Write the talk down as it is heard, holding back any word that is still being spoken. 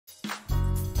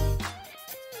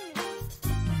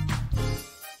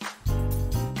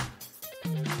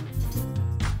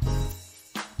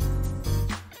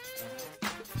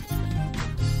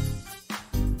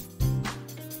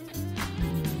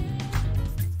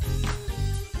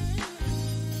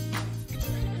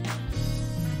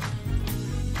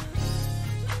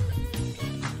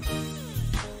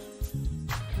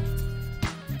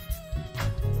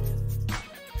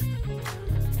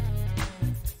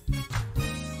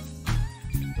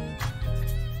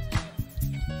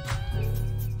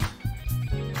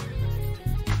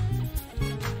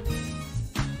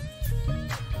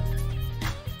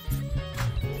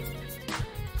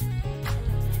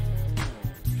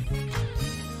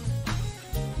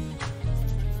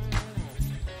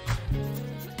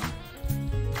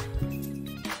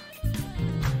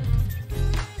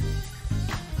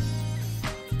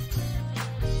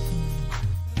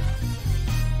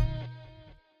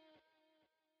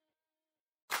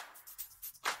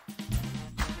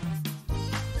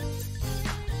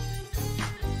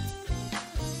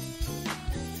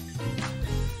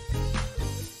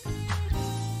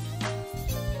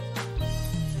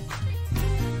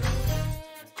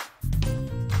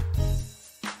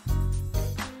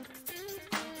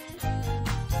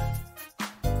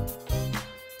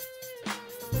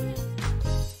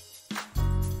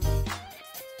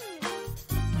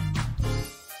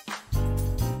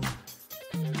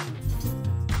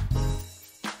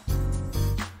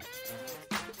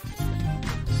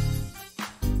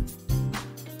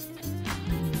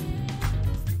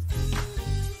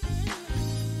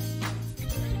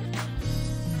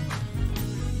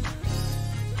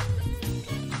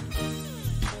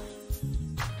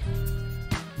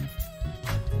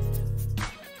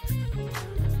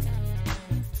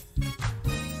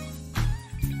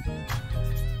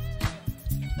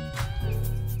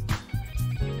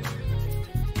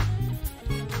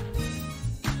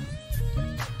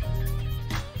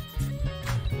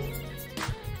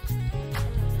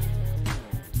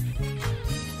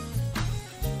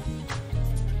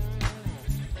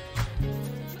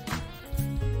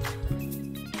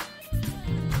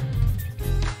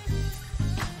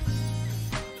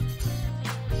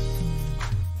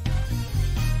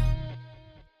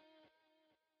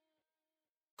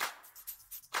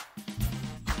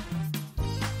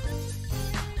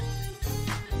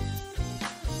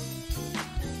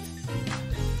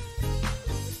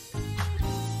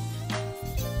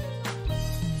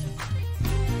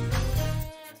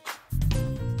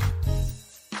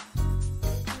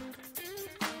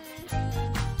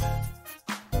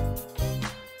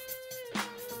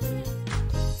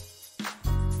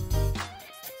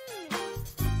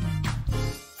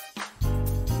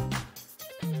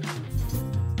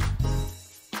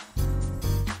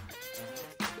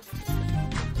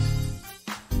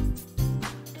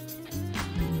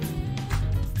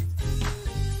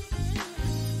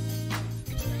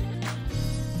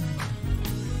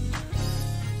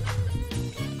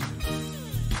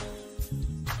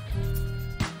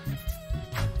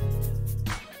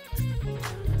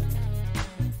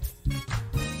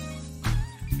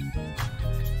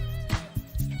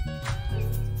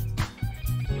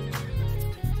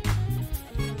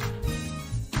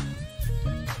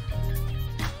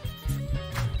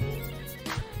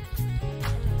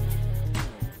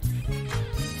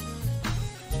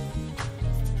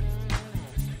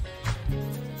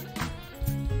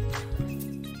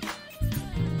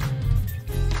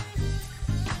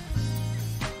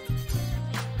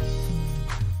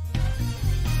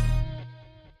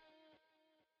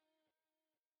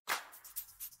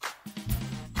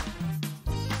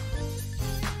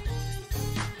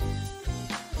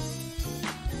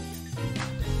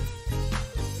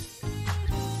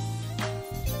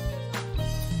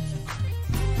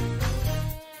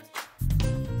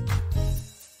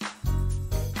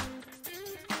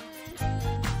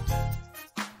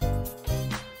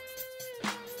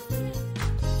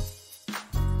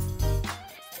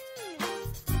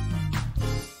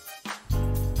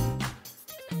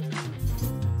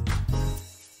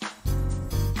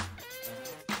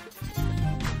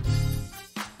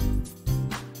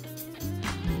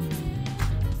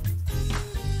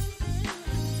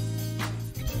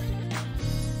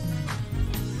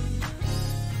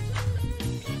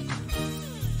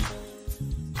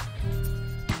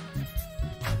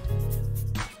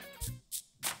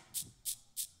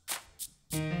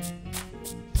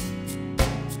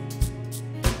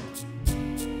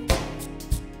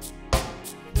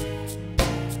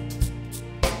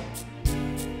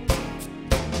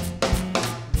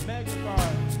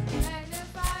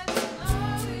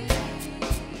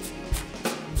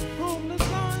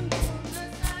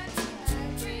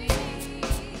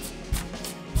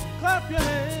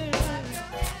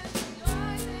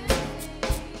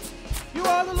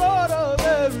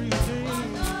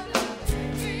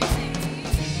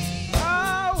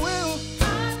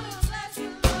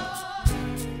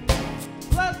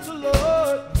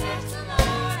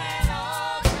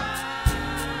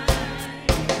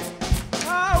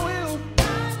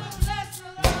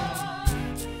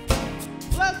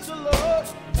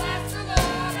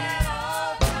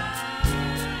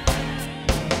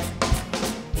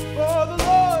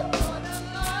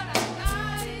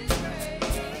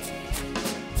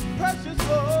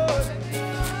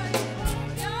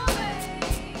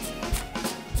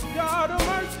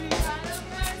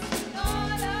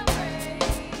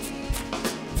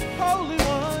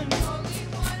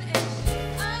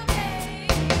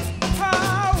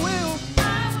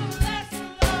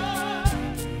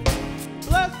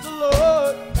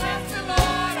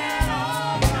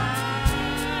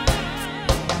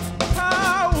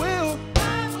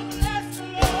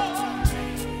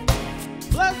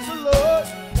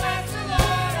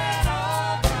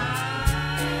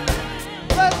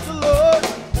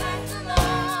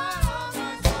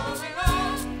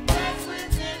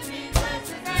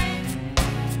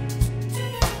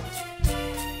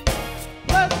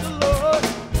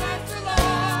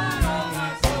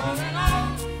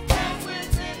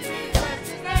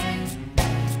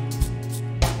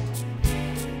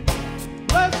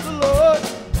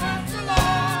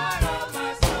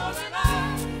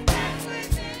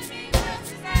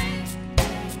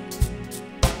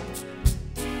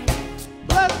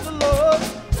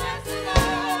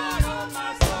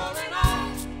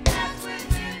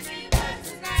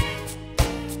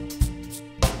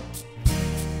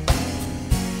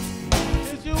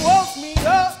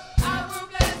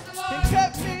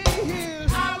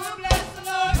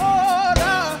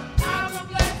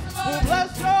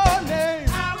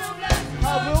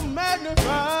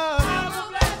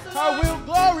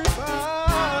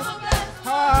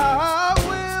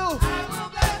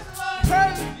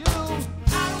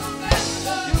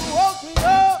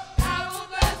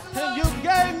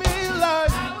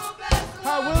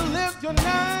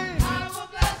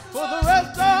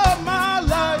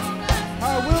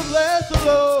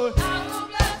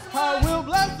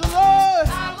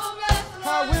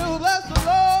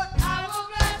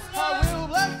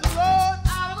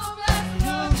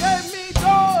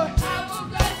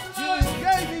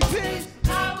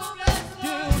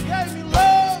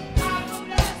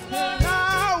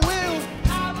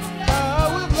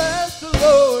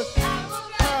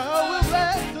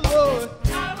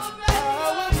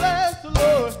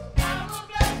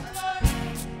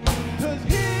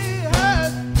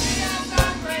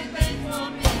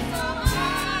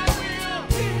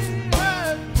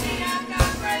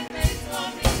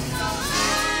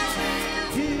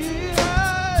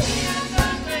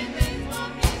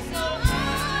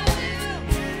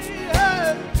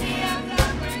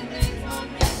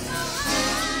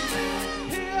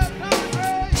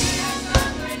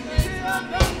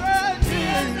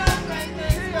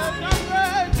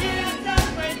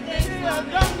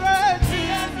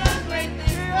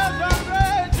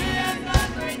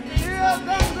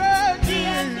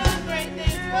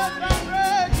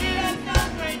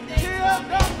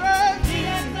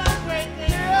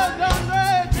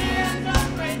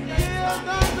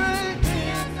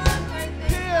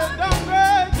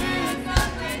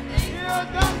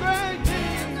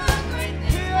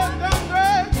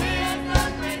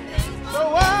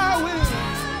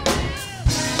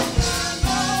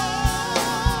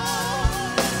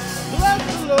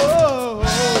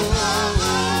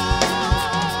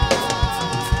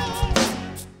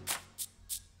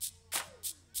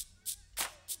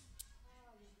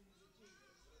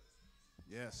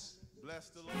Yes. Bless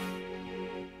the Lord.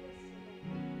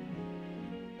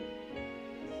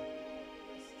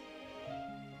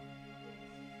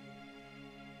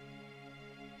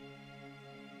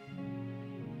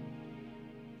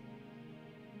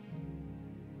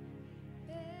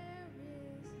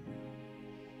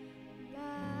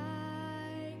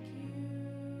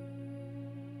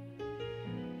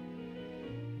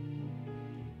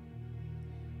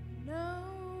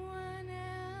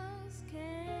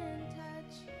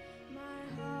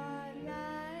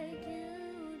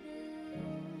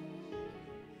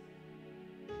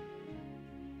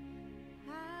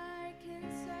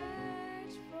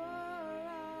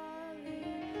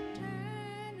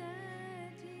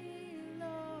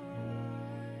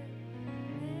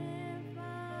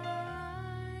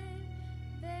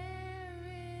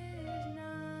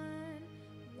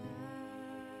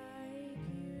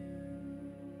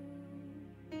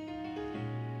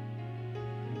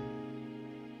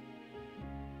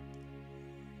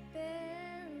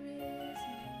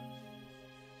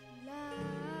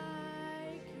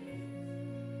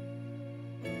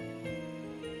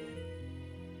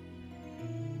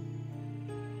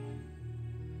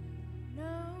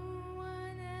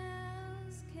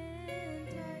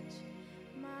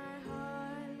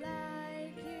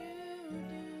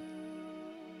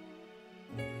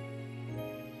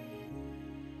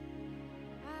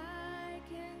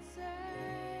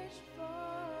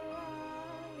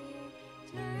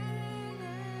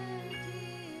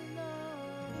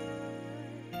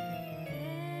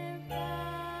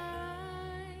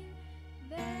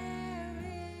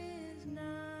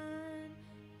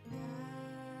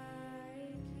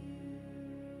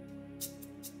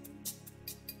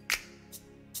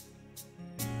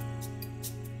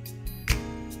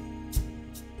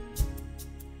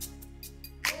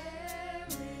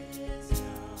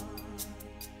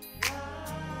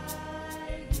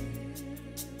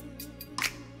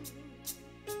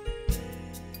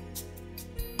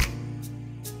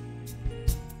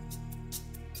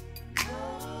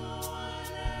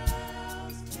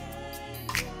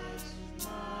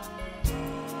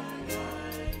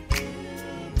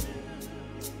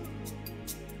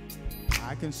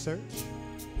 I can search.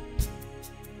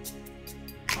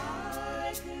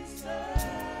 I can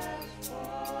search for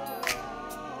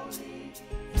all eternity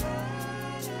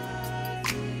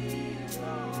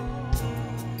long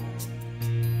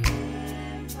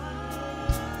and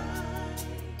find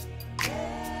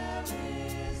there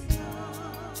is none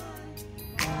like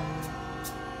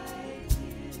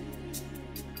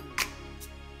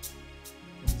you.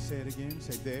 Can you say it again?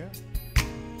 Say there.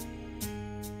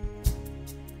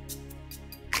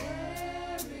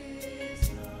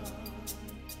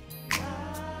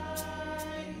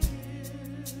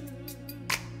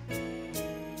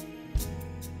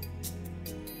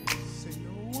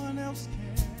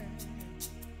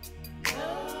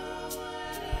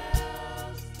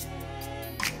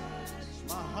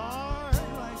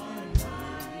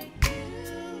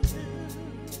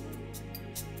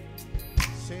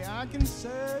 I can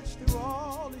search through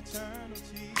all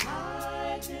eternity.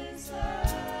 I can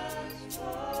search for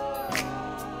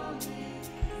all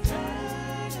eternity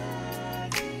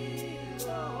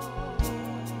long,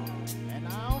 and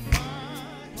I'll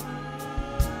find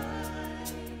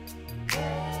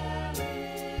there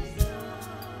is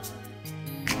none like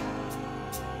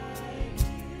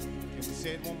you. Can we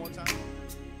say it one more time?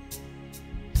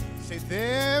 Say,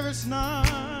 there is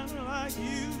none like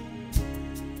you.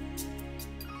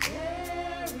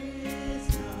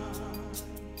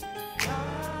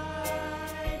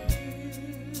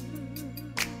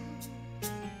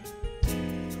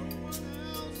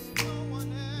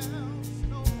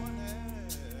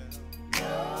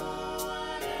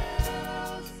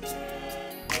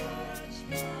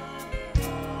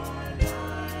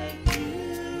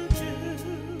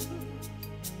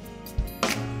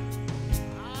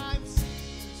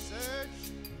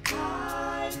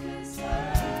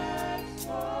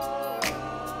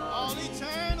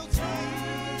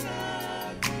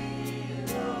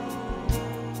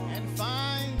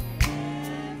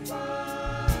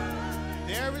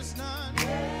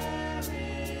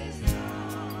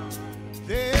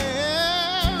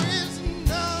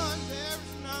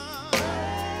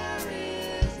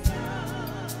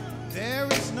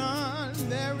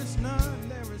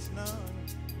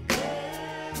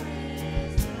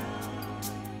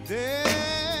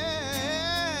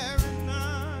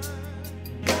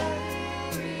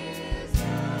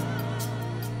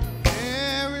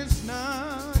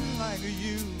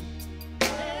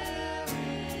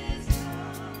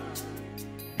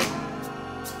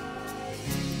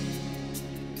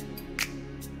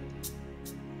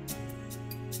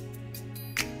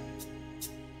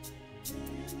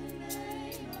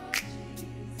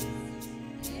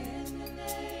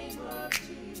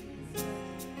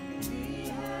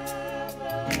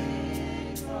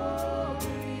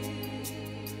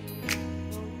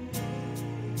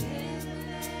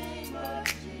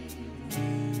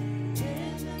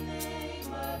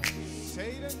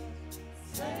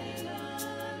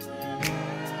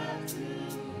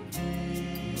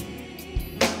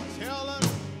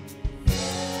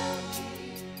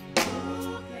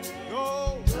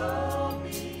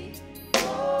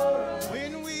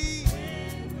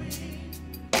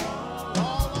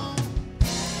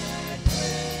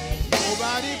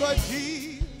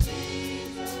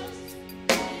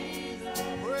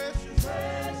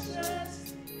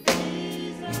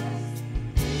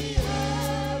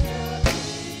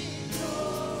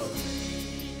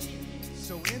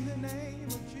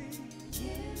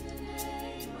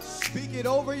 Speak it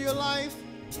over your life.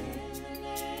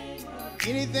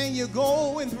 Anything you're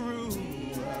going through,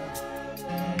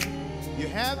 you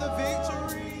have the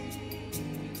victory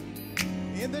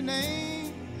in the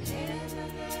name,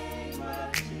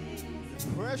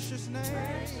 precious name.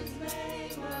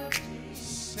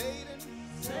 Satan,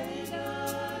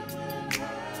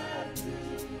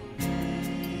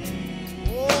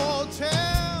 oh,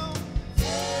 tell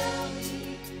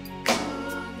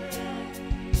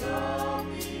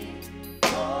me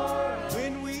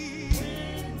when we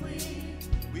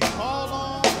call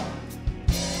on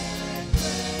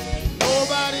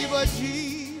nobody but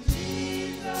Jesus.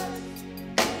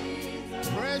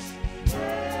 Precious,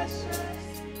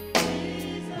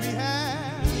 we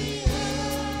have.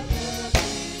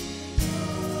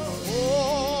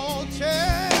 Oh,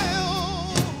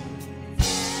 tell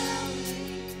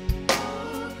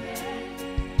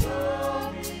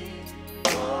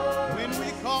when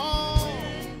we call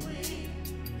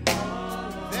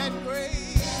that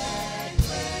great,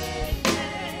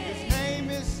 his name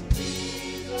is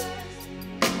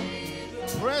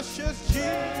precious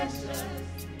Jesus.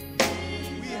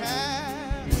 We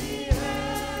have.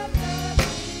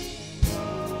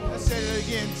 Let's say it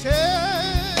again. Tell.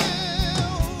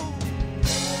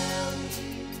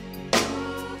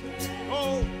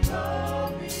 Oh.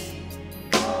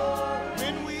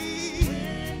 When we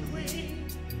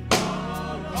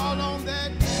call on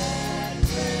that,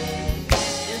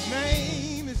 his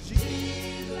name is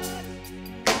Jesus.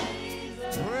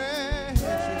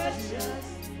 Precious Jesus.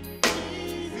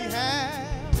 We have.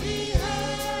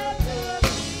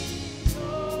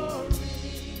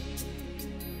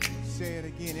 Say it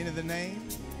again. Into the name.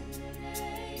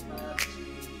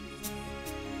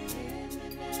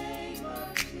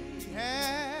 We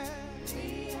have.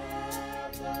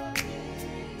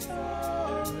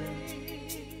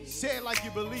 Say it like you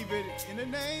believe it. In the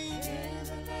name.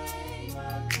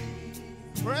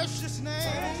 Precious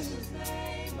name.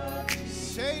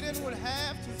 Satan would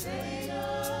have to flee.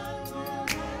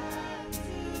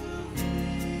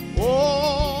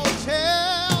 Oh,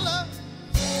 tell her.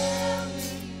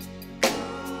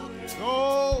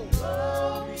 Go.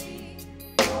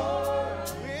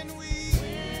 When we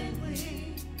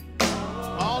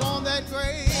call on that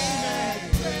great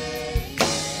name.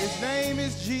 His name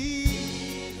is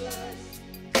Jesus.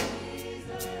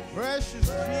 Precious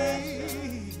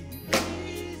Jesus.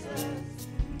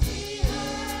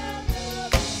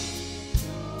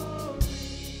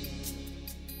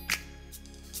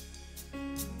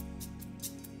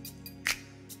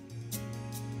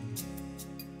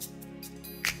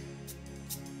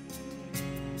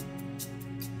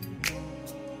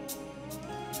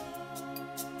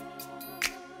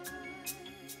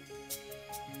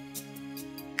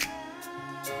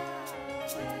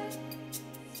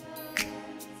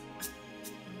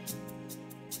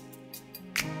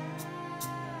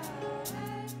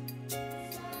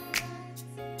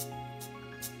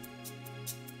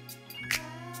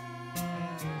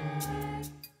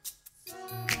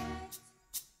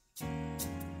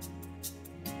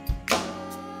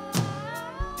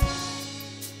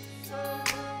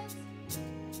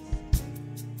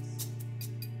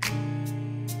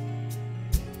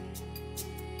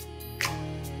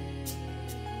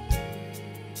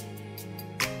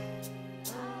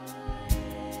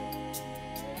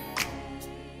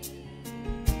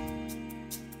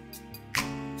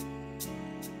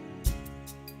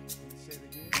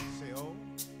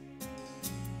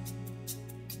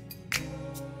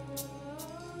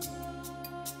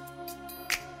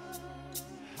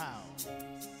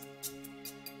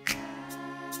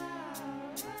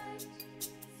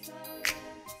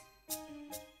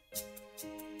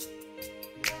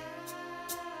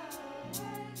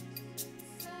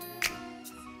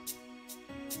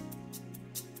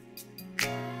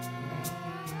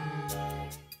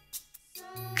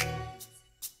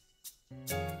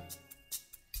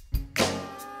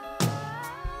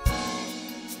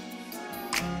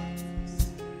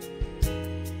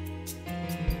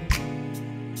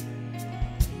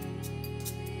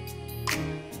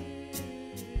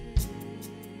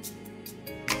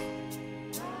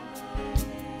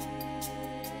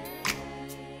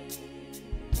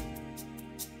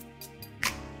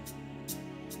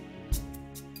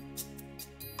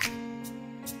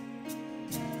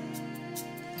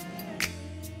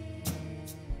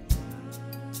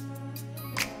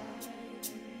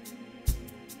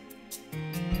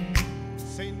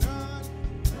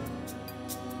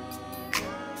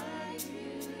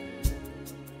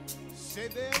 Say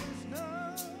there is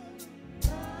none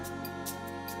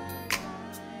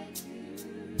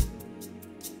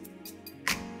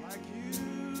like you.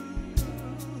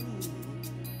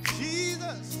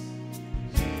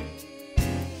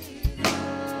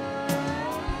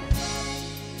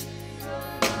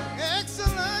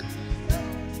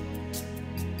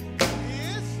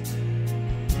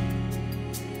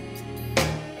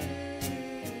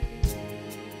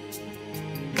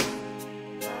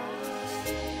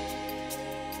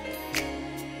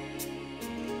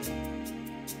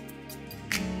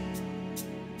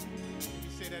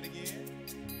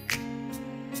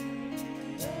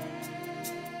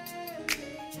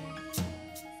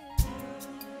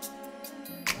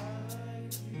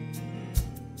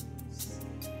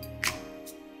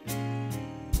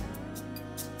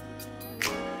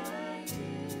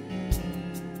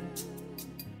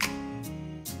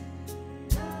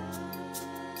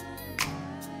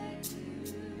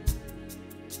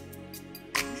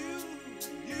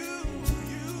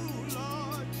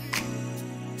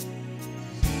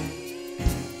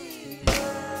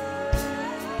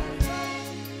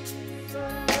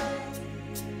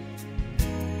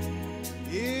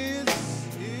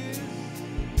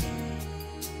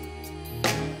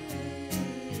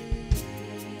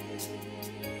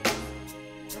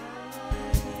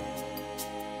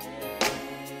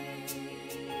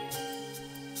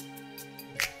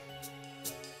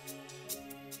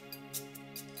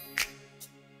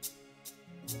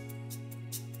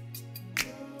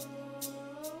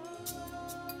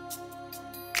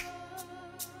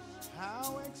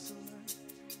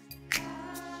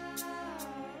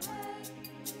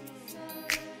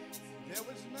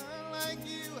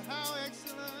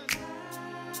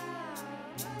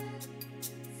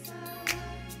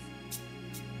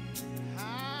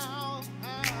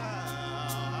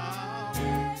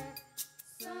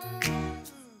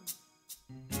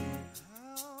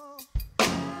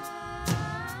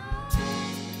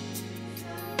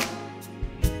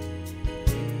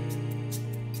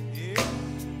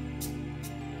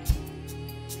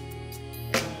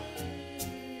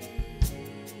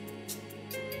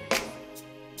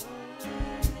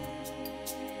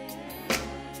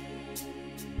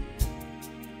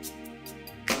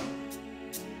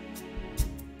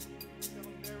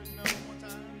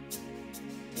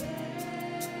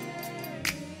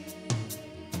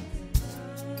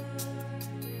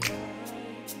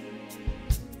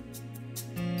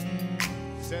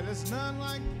 None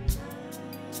like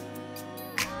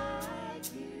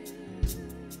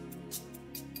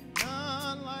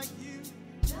none like you.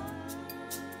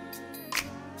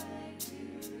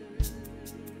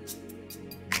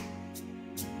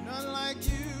 None like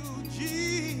you,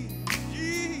 Jesus.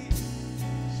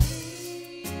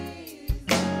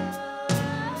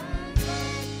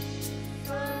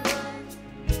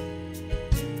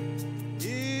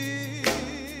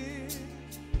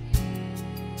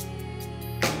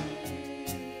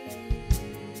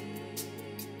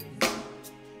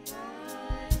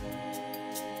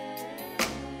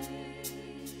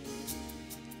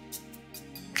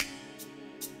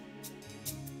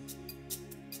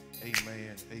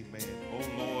 Amen, amen. Oh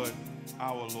Lord,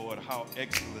 our Lord, how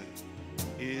excellent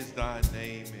is thy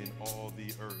name in all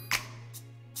the earth.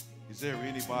 Is there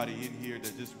anybody in here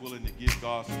that's just willing to give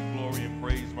God some glory and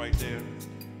praise right there?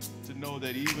 To know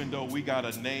that even though we got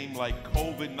a name like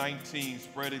COVID-19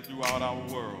 spreading throughout our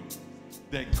world,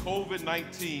 that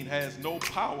COVID-19 has no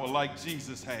power like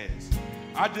Jesus has.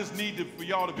 I just need for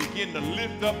y'all to begin to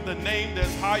lift up the name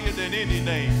that's higher than any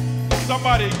name.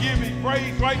 Somebody give me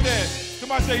praise right there.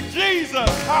 Somebody say,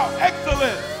 Jesus, how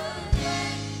excellent.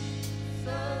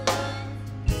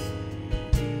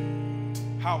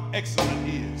 How excellent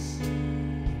is.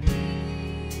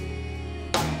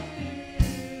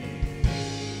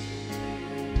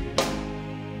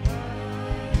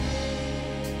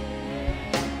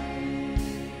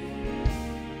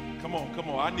 Come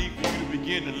on. I need for you to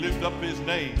begin to lift up his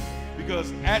name.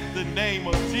 Because at the name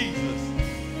of Jesus,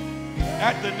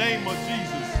 at the name of Jesus,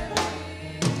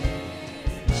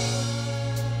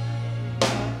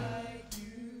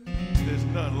 there's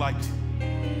none like you.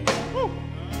 Woo.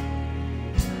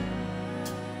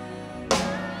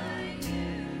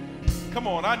 Come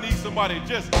on, I need somebody to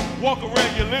just walk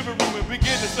around your living room and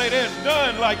begin to say, there's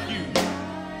none like you.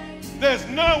 There's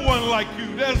no one like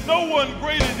you. There's no one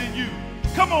greater than you.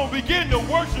 Come on, begin to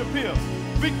worship him.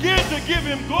 Begin to give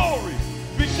him glory.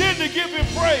 Begin to give him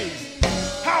praise.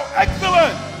 How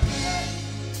excellent!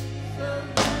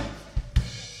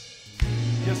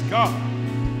 Yes, God,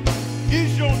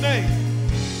 is your name.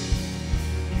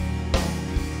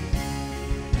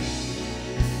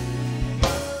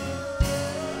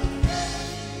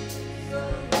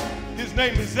 His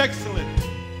name is excellent.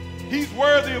 He's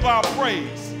worthy of our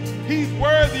praise. He's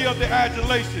worthy of the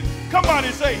adulation. Come on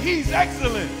and say, he's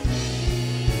excellent.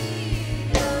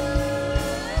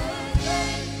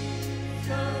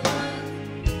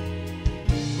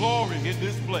 Glory in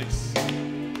this place.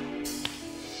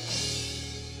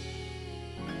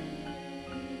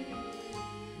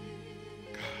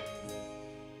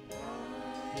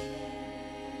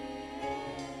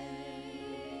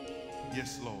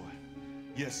 Yes, Lord.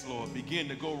 Yes, Lord. Begin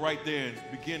to go right there and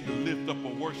begin to lift up a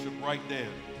worship right there.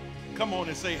 Come on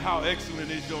and say, how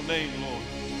excellent is your name, Lord.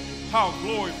 How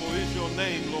gloriful is your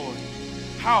name, Lord.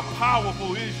 How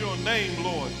powerful is your name,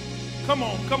 Lord. Come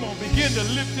on. Begin to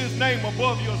lift his name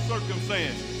above your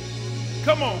circumstance.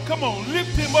 Come on.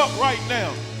 Lift him up right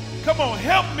now. Come on,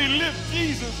 help me lift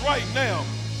Jesus right now.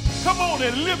 Come on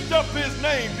and lift up his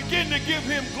name. Begin to give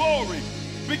him glory.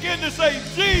 Begin to say,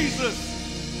 Jesus.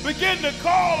 Begin to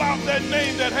call out that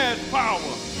name that has power.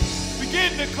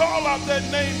 Begin to call out that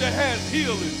name that has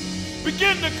healing.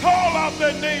 Begin to call out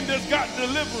that name that's got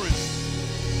deliverance.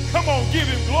 Come on, give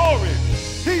him glory.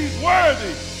 He's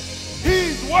worthy.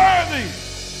 He's worthy.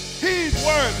 He's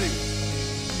worthy.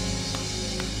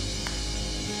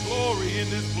 Glory in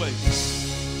this place.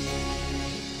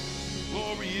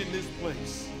 Glory in this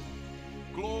place.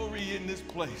 Glory in this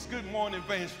place. Good morning,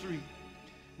 Vance Street.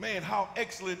 Man, how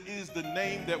excellent is the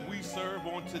name that we serve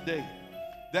on today.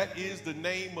 That is the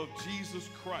name of Jesus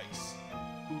Christ,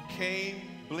 who came,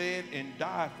 bled, and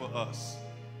died for us.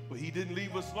 But he didn't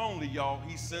leave us lonely, y'all.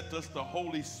 He sent us the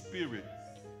Holy Spirit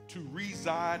to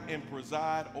reside and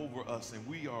preside over us. And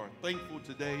we are thankful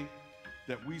today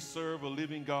that we serve a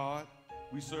living God.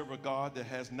 We serve a God that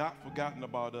has not forgotten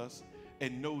about us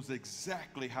and knows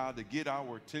exactly how to get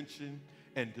our attention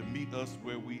and to meet us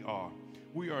where we are.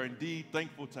 We are indeed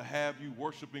thankful to have you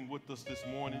worshiping with us this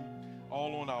morning.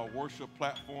 All on our worship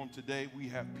platform today, we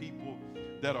have people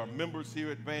that are members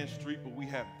here at Vance Street, but we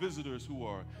have visitors who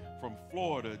are from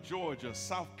Florida, Georgia,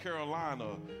 South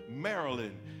Carolina,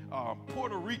 Maryland,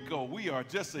 Puerto Rico. We are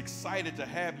just excited to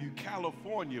have you.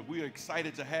 California, we are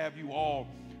excited to have you all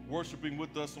worshiping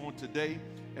with us on today.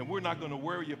 And we're not going to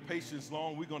wear your patience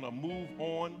long. We're going to move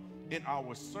on in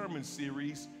our sermon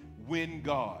series, Win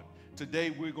God. Today,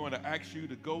 we're going to ask you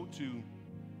to go to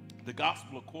the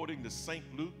Gospel according to St.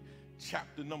 Luke,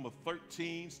 chapter number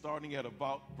 13, starting at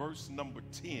about verse number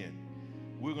 10.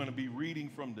 We're going to be reading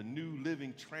from the New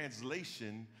Living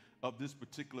Translation of this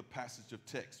particular passage of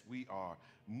text. We are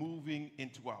moving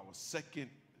into our second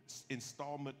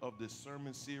installment of this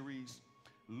sermon series.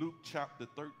 Luke chapter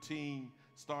 13,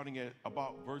 starting at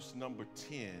about verse number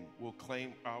 10, will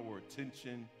claim our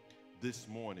attention this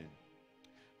morning.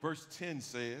 Verse 10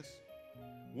 says,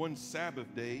 "One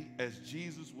Sabbath day, as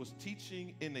Jesus was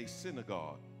teaching in a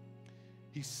synagogue,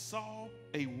 he saw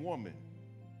a woman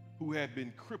who had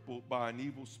been crippled by an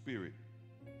evil spirit.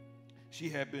 She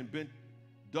had been bent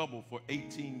double for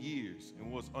 18 years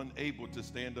and was unable to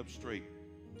stand up straight.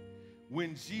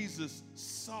 When Jesus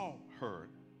saw her,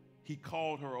 he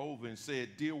called her over and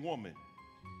said, 'Dear woman,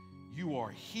 you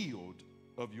are healed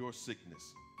of your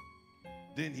sickness.'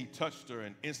 Then he touched her,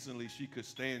 and instantly she could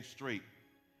stand straight.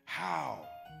 How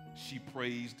she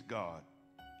praised God.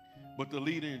 But the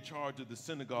leader in charge of the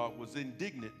synagogue was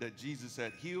indignant that Jesus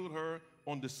had healed her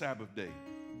on the Sabbath day.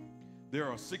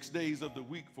 'There are 6 days of the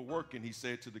week for working,' he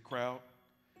said to the crowd.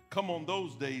 'Come on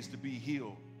those days to be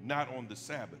healed, not on the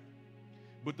Sabbath.'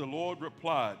 But the Lord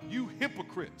replied, 'You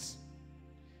hypocrites!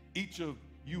 Each of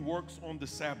you works on the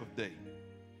Sabbath day.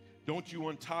 Don't you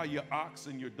untie your ox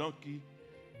and your donkey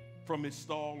from its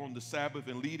stall on the Sabbath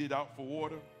and lead it out for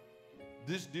water?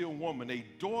 This dear woman, a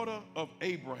daughter of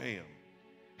Abraham,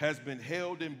 has been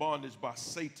held in bondage by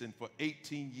Satan for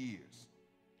 18 years.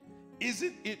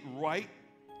 Isn't it right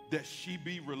that she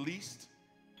be released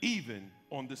even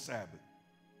on the Sabbath?'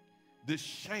 This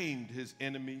shamed his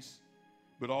enemies,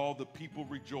 but all the people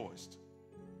rejoiced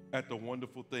at the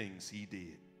wonderful things he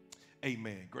did."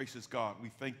 Amen. Gracious God, we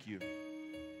thank you.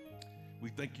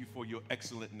 We thank you for your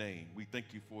excellent name. We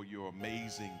thank you for your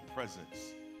amazing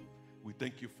presence. We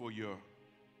thank you for your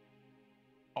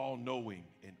all-knowing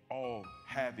and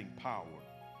all-having power.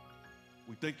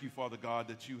 We thank you, Father God,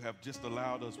 that you have just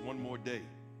allowed us one more day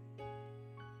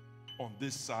on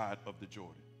this side of the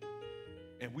Jordan.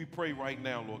 And we pray right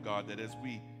now, Lord God, that as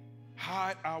we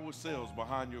hide ourselves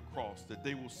behind your cross, that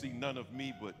they will see none of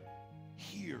me but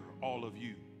hear all of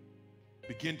you.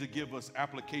 Begin to give us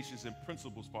applications and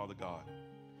principles, Father God,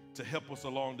 to help us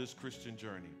along this Christian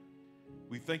journey.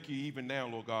 We thank you even now,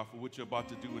 Lord God, for what you're about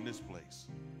to do in this place.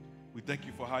 We thank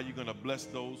you for how you're going to bless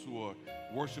those who are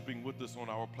worshiping with us on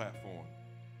our platform.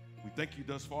 We thank you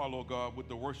thus far, Lord God, what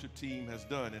the worship team has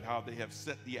done and how they have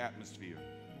set the atmosphere.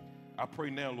 I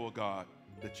pray now, Lord God,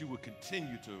 that you will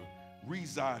continue to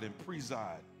reside and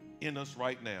preside in us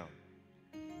right now.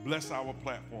 Bless our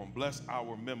platform, bless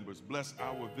our members, bless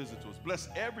our visitors, bless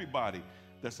everybody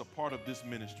that's a part of this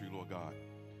ministry, Lord God.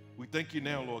 We thank you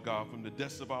now, Lord God, from the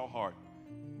depths of our heart.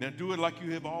 Now do it like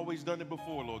you have always done it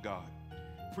before, Lord God.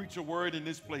 Preach a word in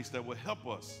this place that will help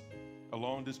us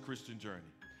along this Christian journey.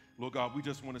 Lord God, we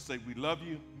just want to say we love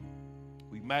you,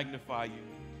 we magnify you,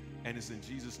 and it's in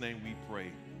Jesus' name we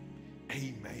pray.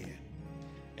 Amen.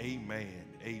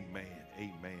 Amen. Amen.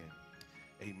 Amen.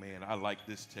 Amen. I like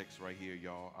this text right here,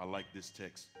 y'all. I like this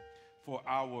text. For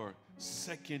our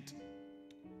second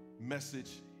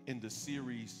message in the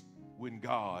series, When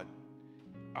God,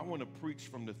 I want to preach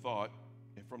from the thought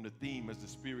and from the theme as the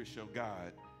Spirit shall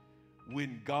guide.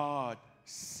 When God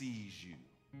sees you.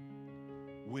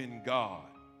 When God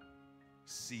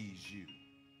sees you.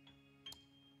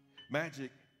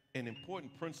 Magic, an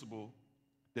important principle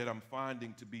that I'm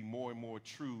finding to be more and more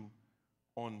true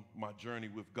on my journey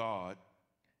with God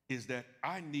is that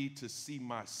I need to see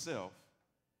myself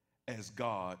as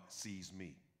God sees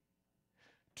me.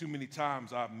 Too many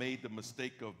times I've made the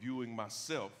mistake of viewing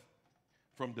myself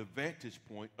from the vantage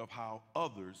point of how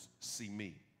others see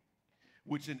me,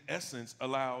 which in essence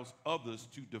allows others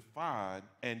to define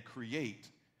and create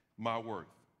my worth.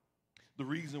 The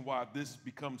reason why this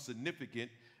becomes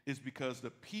significant is because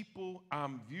the people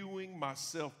I'm viewing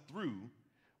myself through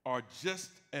are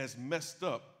just as messed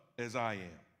up as I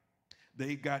am.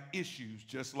 They got issues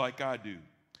just like I do.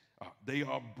 They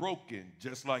are broken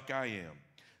just like I am.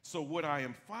 So what I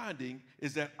am finding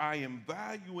is that I am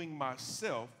valuing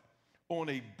myself on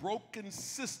a broken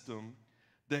system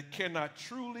that cannot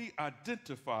truly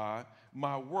identify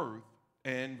my worth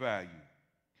and value.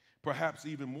 Perhaps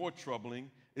even more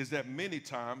troubling is that many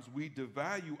times we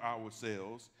devalue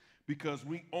ourselves because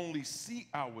we only see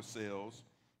ourselves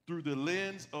through the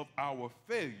lens of our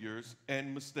failures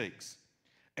and mistakes.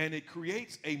 And it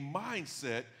creates a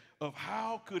mindset of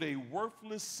how could a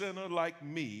worthless sinner like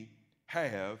me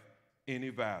have any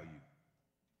value?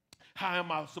 How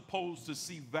am I supposed to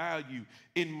see value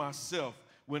in myself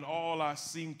when all I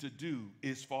seem to do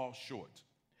is fall short?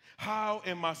 How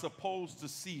am I supposed to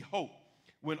see hope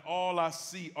when all I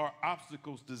see are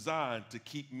obstacles designed to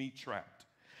keep me trapped?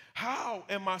 How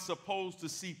am I supposed to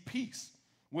see peace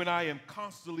when I am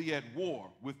constantly at war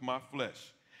with my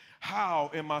flesh? How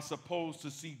am I supposed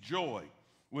to see joy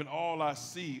when all I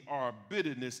see are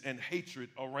bitterness and hatred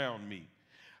around me?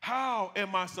 How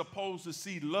am I supposed to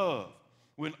see love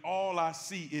when all I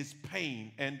see is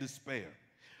pain and despair?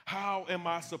 How am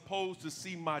I supposed to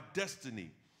see my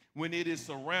destiny when it is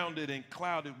surrounded and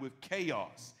clouded with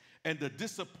chaos and the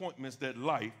disappointments that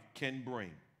life can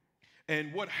bring?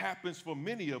 And what happens for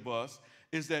many of us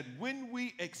is that when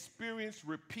we experience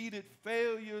repeated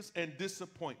failures and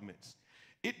disappointments,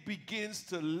 it begins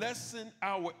to lessen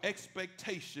our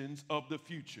expectations of the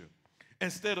future.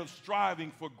 Instead of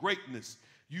striving for greatness,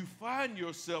 you find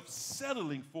yourself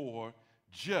settling for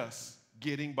just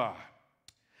getting by.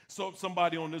 So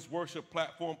somebody on this worship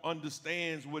platform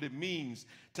understands what it means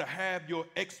to have your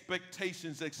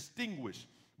expectations extinguished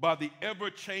by the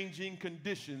ever-changing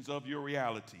conditions of your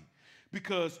reality.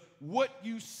 Because what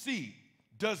you see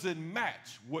doesn't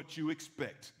match what you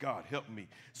expect. God help me.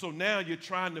 So now you're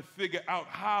trying to figure out,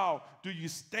 how do you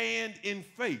stand in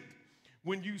faith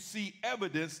when you see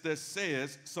evidence that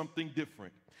says something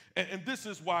different? And this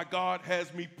is why God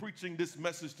has me preaching this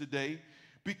message today,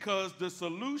 because the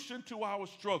solution to our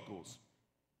struggles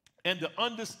and the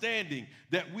understanding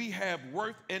that we have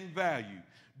worth and value,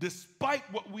 despite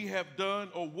what we have done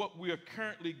or what we are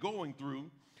currently going through,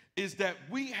 is that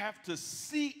we have to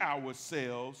see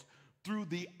ourselves through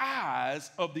the eyes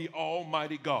of the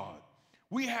Almighty God.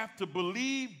 We have to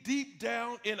believe deep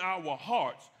down in our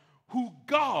hearts who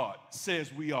God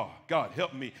says we are. God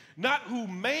help me. Not who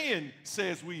man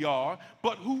says we are,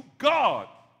 but who God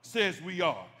says we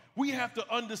are. We have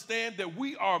to understand that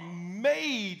we are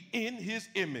made in his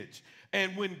image.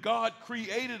 And when God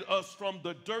created us from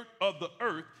the dirt of the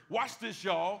earth, watch this,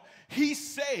 y'all, he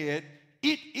said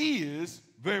it is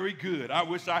very good. I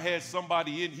wish I had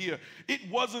somebody in here. It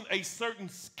wasn't a certain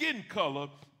skin color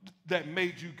that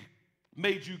made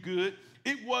you good.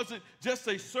 It wasn't just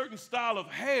a certain style of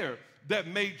hair that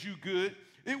made you good.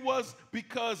 It was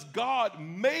because God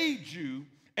made you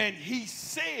and he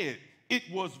said it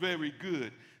was very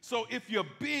good. So if you're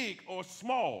big or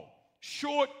small,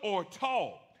 short or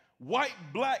tall, white,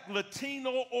 black,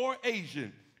 Latino, or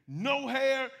Asian, no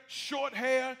hair, short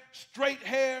hair, straight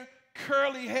hair,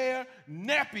 curly hair,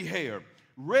 nappy hair,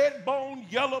 red bone,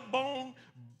 yellow bone,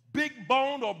 big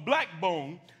bone, or black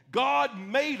bone, God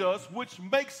made us, which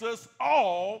makes us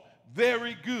all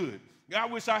very good. I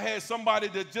wish I had somebody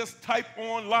that just type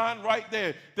online right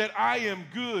there that I am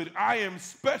good, I am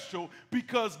special,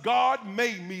 because God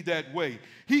made me that way.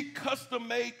 He custom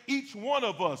made each one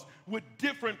of us with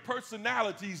different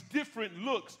personalities, different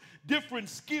looks, different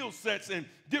skill sets, and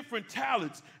different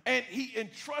talents. And he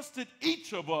entrusted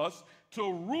each of us to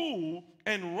rule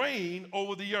and reign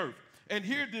over the earth. And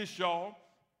hear this, y'all.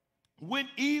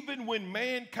 Even when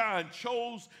mankind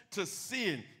chose to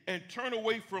sin and turn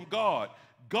away from God,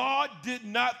 God did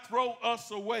not throw us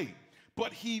away,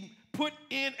 but he put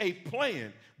in a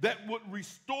plan that would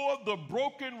restore the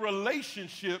broken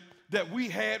relationship that we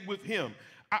had with him.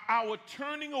 Our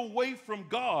turning away from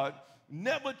God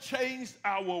never changed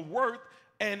our worth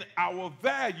and our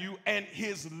value and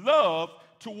his love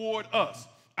toward us.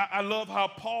 I love how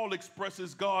Paul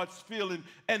expresses God's feeling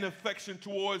and affection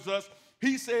towards us.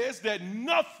 He says that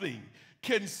nothing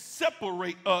can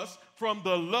separate us from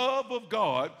the love of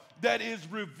God that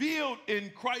is revealed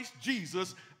in Christ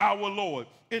Jesus our Lord.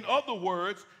 In other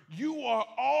words, you are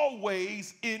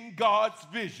always in God's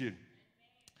vision.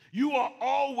 You are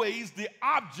always the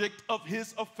object of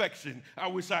his affection. I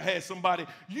wish I had somebody.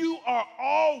 You are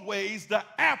always the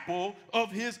apple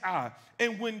of his eye.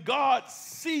 And when God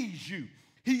sees you,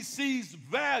 he sees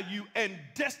value and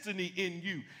destiny in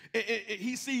you.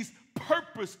 He sees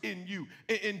purpose in you.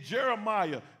 In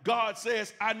Jeremiah, God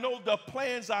says, I know the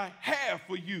plans I have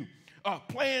for you,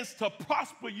 plans to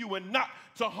prosper you and not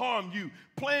to harm you,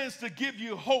 plans to give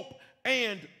you hope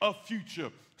and a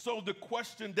future. So the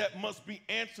question that must be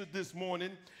answered this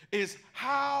morning is,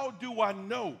 how do I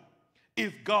know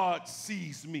if God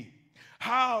sees me?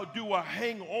 How do I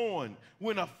hang on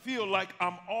when I feel like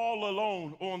I'm all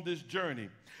alone on this journey?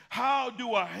 How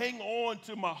do I hang on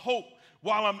to my hope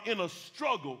while I'm in a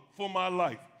struggle for my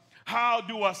life? How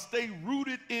do I stay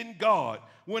rooted in God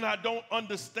when I don't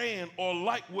understand or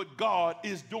like what God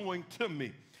is doing to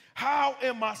me? How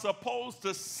am I supposed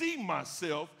to see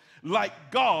myself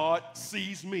like God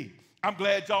sees me? I'm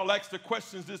glad y'all asked the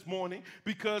questions this morning,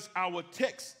 because our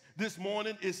text this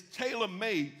morning is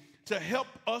tailor-made to help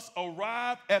us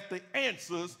arrive at the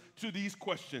answers to these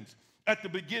questions. At the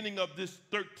beginning of this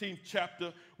 13th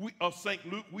chapter of St.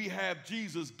 Luke, we have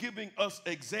Jesus giving us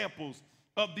examples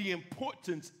of the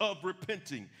importance of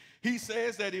repenting. He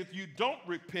says that if you don't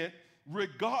repent,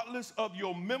 regardless of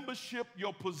your membership,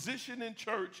 your position in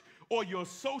church, or your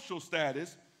social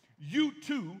status, you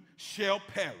too shall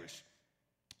perish.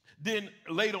 Then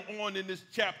later on in this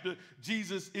chapter,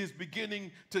 Jesus is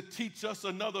beginning to teach us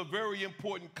another very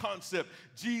important concept.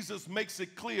 Jesus makes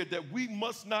it clear that we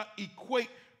must not equate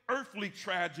earthly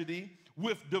tragedy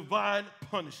with divine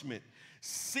punishment.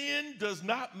 Sin does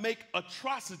not make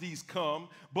atrocities come,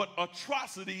 but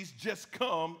atrocities just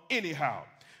come anyhow.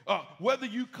 Whether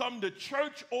you come to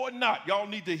church or not, y'all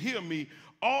need to hear me,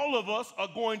 all of us are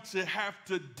going to have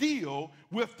to deal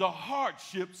with the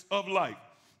hardships of life.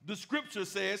 The scripture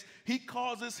says he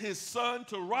causes his sun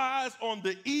to rise on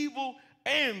the evil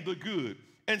and the good,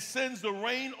 and sends the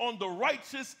rain on the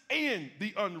righteous and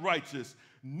the unrighteous.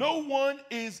 No one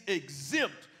is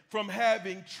exempt from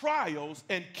having trials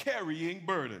and carrying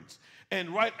burdens. And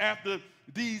right after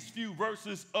these few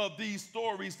verses of these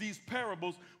stories, these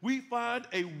parables, we find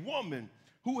a woman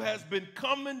who has been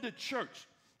coming to church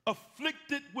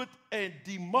afflicted with a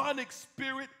demonic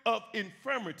spirit of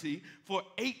infirmity for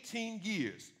 18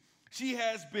 years. She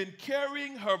has been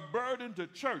carrying her burden to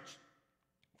church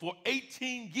for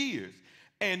 18 years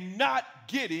and not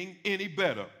getting any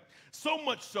better. So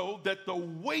much so that the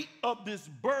weight of this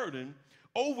burden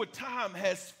over time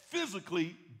has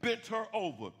physically bent her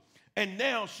over. And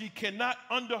now she cannot,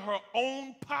 under her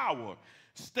own power,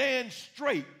 stand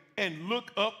straight and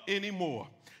look up anymore.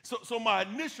 So my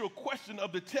initial question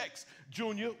of the text,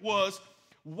 Junior, was,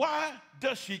 why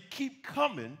does she keep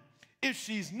coming if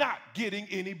she's not getting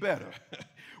any better?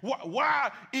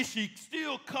 Why is she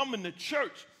still coming to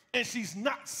church and she's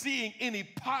not seeing any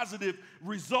positive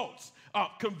results?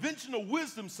 Conventional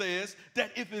wisdom says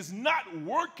that if it's not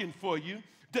working for you,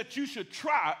 that you should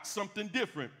try something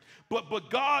different. But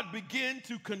God began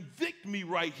to convict me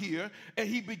right here, and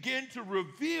he began to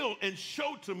reveal and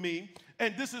show to me,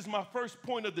 and this is my first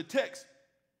point of the text,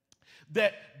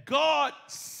 that God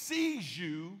sees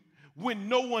you when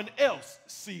no one else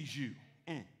sees you.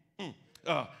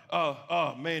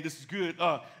 Man, this is good.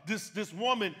 This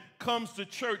woman comes to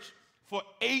church for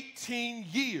 18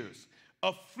 years,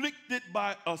 afflicted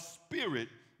by a spirit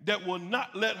that will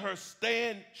not let her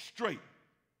stand straight.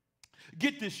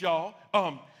 Get this, y'all.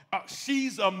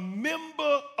 She's a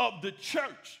member of the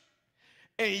church,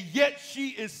 and yet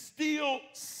she is still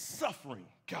suffering.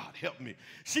 God help me.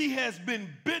 She has been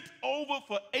bent over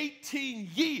for 18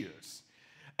 years,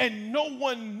 and no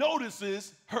one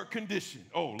notices her condition.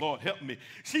 Oh, Lord, help me.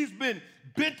 She's been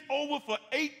bent over for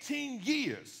 18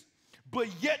 years, but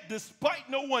yet despite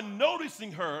no one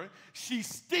noticing her, she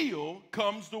still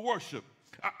comes to worship.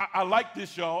 I like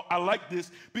this, y'all. I like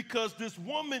this because this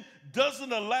woman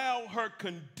doesn't allow her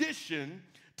condition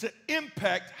to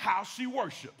impact how she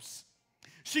worships.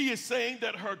 She is saying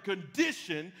that her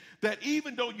condition, that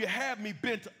even though you have me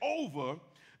bent over,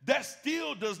 that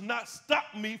still does not stop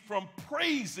me from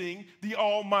praising the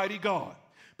Almighty God.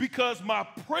 Because my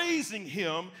praising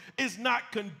him is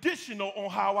not conditional on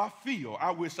how I feel.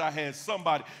 I wish I had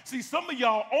somebody. See, some of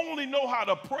y'all only know how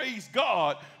to praise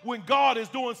God when God is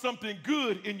doing something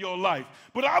good in your life.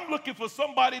 But I'm looking for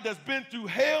somebody that's been through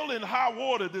hell and high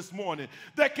water this morning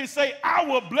that can say, I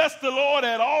will bless the Lord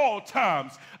at all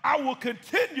times. I will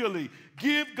continually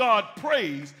give God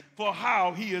praise for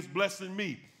how he is blessing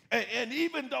me. And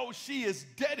even though she is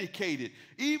dedicated,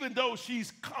 even though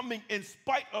she's coming in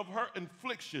spite of her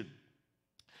affliction,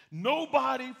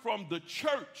 nobody from the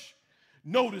church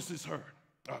notices her.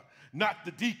 Not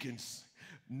the deacons,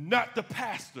 not the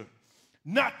pastor,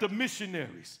 not the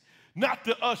missionaries, not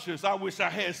the ushers. I wish I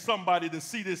had somebody to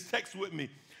see this text with me.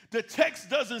 The text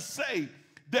doesn't say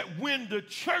that when the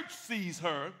church sees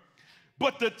her,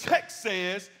 but the text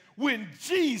says when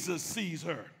Jesus sees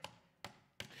her.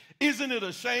 Isn't it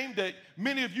a shame that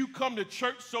many of you come to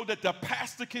church so that the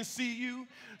pastor can see you,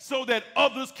 so that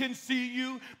others can see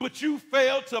you, but you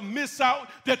fail to miss out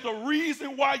that the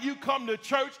reason why you come to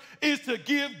church is to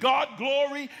give God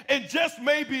glory, and just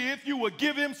maybe if you would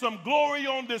give him some glory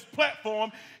on this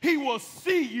platform, he will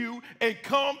see you and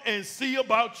come and see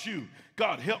about you.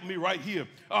 God help me right here.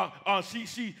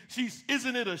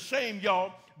 Isn't it a shame,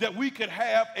 y'all, that we could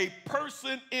have a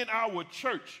person in our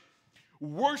church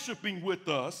worshiping with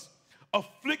us,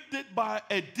 afflicted by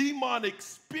a demonic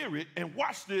spirit, and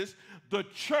watch this, the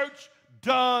church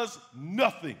does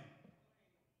nothing.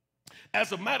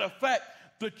 As a matter of fact,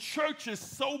 the church is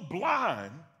so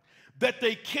blind that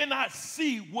they cannot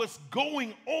see what's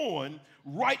going on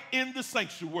right in the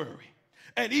sanctuary.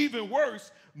 And even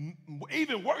worse,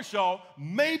 y'all,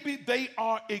 maybe they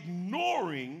are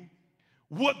ignoring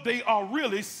what they are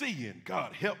really seeing.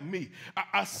 God, help me.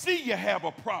 I see you have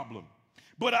a problem,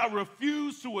 but I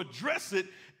refuse to address it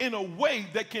in a way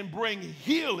that can bring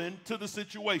healing to the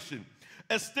situation.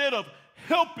 Instead of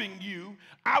helping you,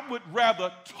 I would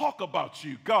rather talk about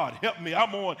you. God, help me.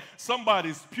 I'm on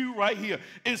somebody's pew right here.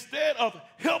 Instead of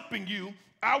helping you,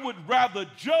 I would rather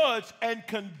judge and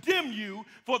condemn you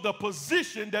for the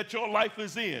position that your life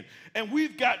is in. And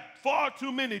we've got far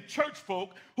too many church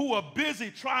folk who are busy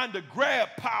trying to grab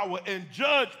power and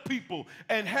judge people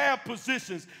and have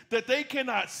positions that they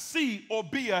cannot see or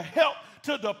be a help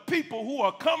to the people who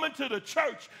are coming to the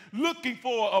church looking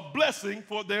for a blessing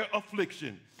for their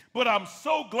affliction. But I'm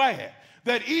so glad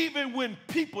that even when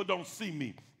people don't see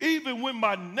me, even when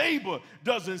my neighbor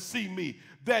doesn't see me,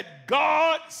 that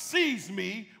God sees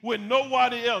me when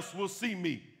nobody else will see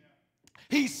me.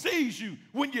 He sees you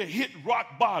when you hit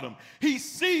rock bottom. He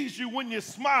sees you when you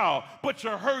smile, but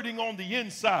you're hurting on the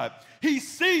inside. He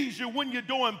sees you when you're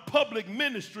doing public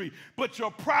ministry, but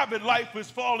your private life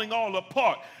is falling all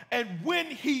apart. And when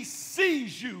he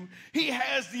sees you, he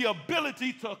has the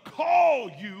ability to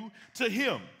call you to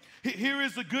him. Here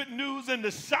is the good news and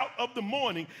the shout of the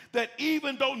morning that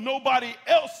even though nobody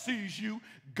else sees you,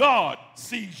 God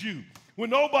sees you. When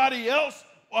nobody else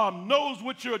knows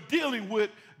what you're dealing with,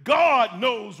 God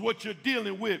knows what you're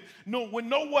dealing with. No, when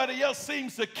nobody else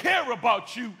seems to care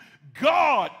about you,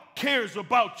 God cares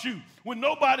about you. When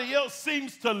nobody else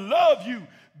seems to love you,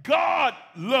 God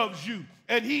loves you.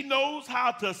 And he knows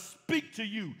how to speak to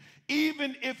you,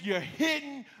 even if you're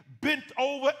hidden, bent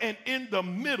over, and in the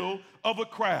middle of a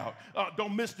crowd.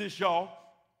 Don't miss this, y'all.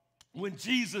 When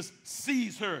Jesus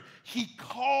sees her, he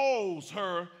calls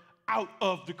her out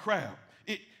of the crowd.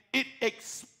 It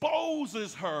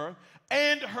exposes her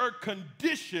and her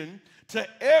condition to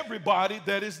everybody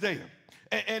that is there.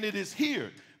 And it is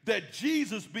here that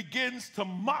Jesus begins to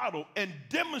model and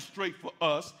demonstrate for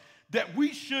us that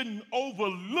we shouldn't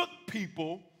overlook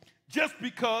people just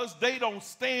because they don't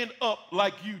stand up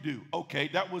like you do. Okay,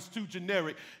 that was too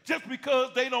generic. Just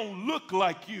because they don't look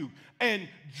like you and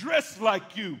dress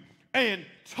like you and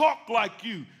talk like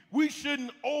you. We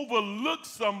shouldn't overlook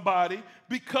somebody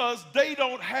because they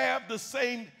don't have the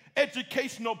same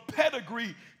educational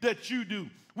pedigree that you do.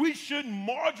 We shouldn't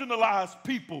marginalize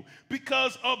people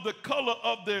because of the color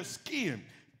of their skin,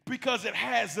 because it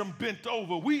has them bent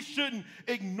over. We shouldn't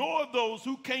ignore those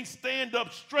who can't stand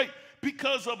up straight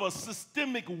because of a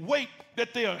systemic weight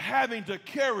that they are having to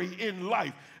carry in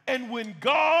life. And when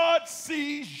God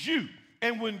sees you,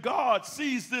 and when God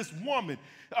sees this woman,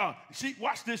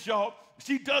 watch this, y'all.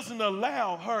 She doesn't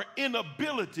allow her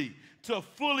inability to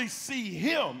fully see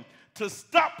him to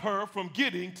stop her from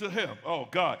getting to him. Oh,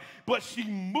 God. But she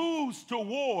moves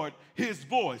toward his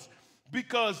voice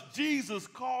because Jesus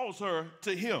calls her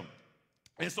to him.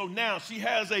 And so now she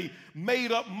has a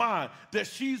made-up mind that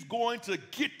she's going to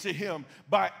get to him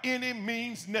by any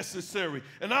means necessary.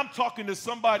 And I'm talking to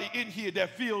somebody in here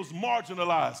that feels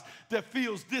marginalized, that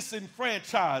feels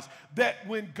disenfranchised, that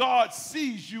when God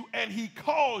sees you and he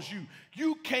calls you,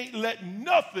 you can't let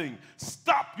nothing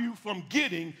stop you from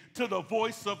getting to the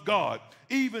voice of God.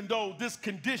 Even though this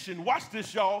condition, watch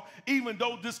this, y'all, even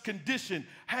though this condition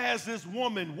has this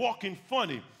woman walking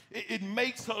funny, it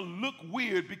makes her look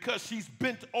weird because she's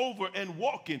bent over and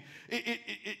walking.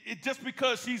 Just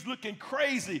because she's looking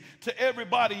crazy to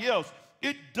everybody else,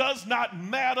 it does not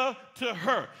matter to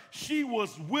her. She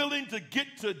was willing to get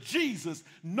to Jesus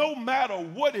no matter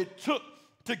what it took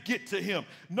to get to him,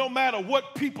 no matter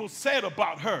what people said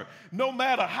about her, no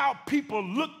matter how people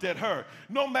looked at her,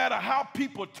 no matter how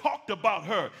people talked about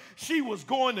her. She was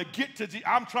going to get to Jesus.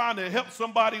 I'm trying to help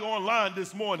somebody online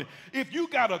this morning. If you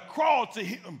got to crawl to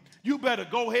him, you better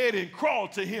go ahead and crawl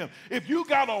to him. If you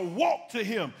got to walk to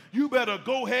him, you better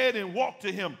go ahead and walk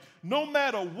to him. No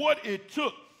matter what it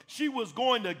took, she was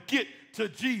going to get to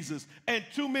Jesus. And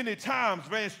too many times,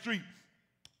 Vance Street,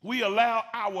 we allow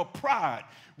our pride,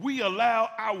 we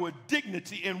allow our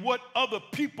dignity and what other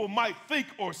people might think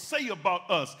or say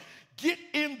about us get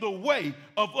in the way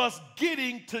of us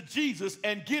getting to Jesus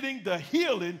and getting the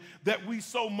healing that we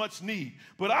so much need.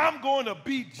 But I'm going to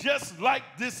be just like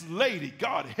this lady.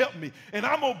 God help me. And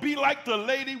I'm going to be like the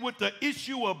lady with the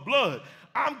issue of blood.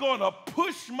 I'm going to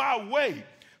push my way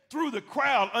through the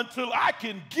crowd until I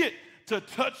can get to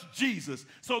touch Jesus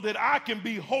so that I can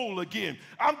be whole again.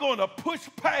 I'm going to push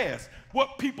past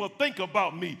what people think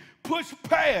about me, push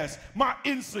past my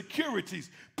insecurities,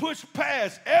 push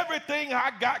past everything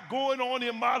I got going on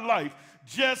in my life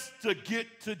just to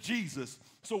get to Jesus.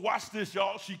 So watch this,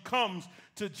 y'all. She comes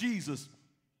to Jesus.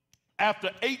 After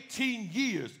 18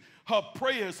 years, her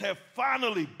prayers have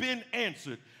finally been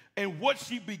answered. And what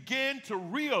she began to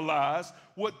realize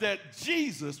was that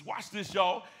Jesus, watch this,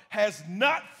 y'all, has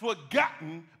not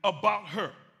forgotten about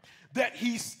her, that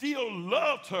he still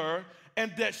loved her,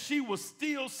 and that she was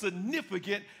still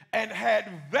significant and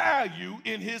had value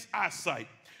in his eyesight.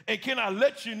 And can I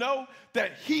let you know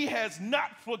that he has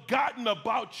not forgotten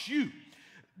about you?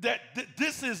 That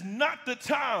this is not the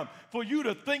time for you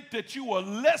to think that you are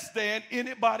less than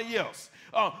anybody else.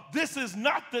 This is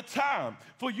not the time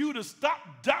for you to start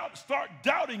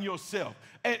doubting yourself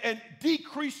and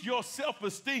decrease your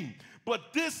self-esteem.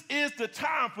 But this is the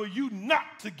time for you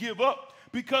not to give up,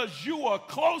 because you are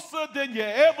closer than you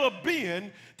ever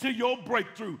been to your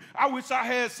breakthrough. I wish I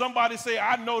had somebody say,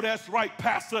 I know that's right,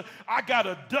 Pastor. I got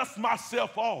to dust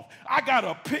myself off. I got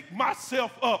to pick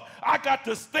myself up. I got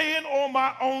to stand on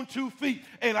my own 2 feet,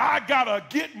 and I got to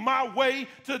get my way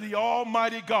to the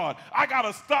Almighty God. I got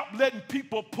to stop letting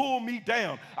people pull me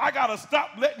down. I got to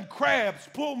stop letting crabs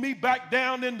pull me back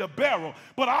down in the barrel.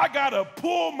 But I got to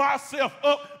pull myself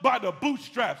up by the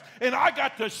bootstraps, and I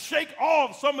got to shake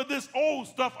off some of this old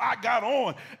stuff I got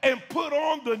on and put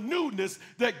on the newness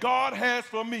that God has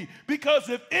for me. Because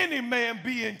if any man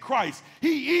be in Christ,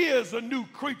 he is a new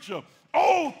creature.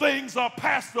 Old things are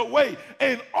passed away,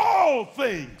 and all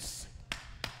things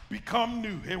become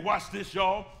new. And watch this,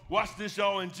 y'all. Watch this,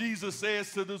 y'all. And Jesus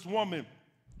says to this woman,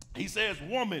 he says,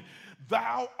 woman,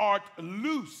 thou art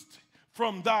loosed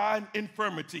from thine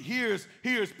infirmity. Here's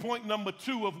point number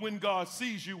 2 of when God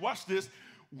sees you. Watch this.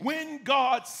 When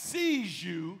God sees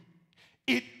you,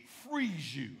 it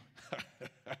frees you.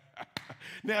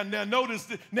 Now notice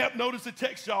the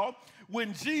text, y'all.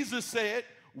 When Jesus said,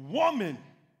 woman,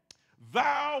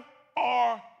 thou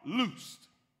art loosed,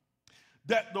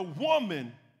 that the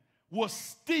woman was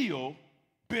still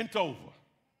bent over.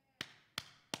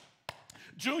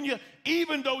 Junior,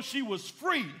 even though she was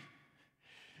free,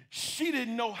 she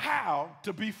didn't know how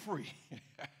to be free.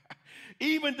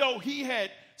 Even though he had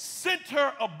sent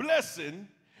her a blessing,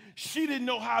 she didn't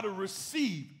know how to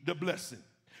receive the blessing.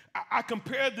 I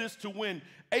compare this to when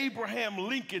Abraham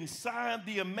Lincoln signed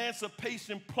the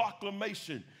Emancipation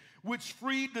Proclamation, which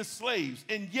freed the slaves,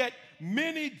 and yet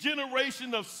many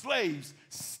generations of slaves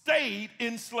stayed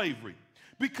in slavery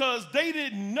because they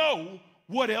didn't know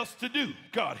what else to do.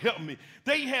 God help me.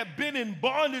 They had been in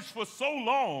bondage for so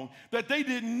long that they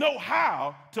didn't know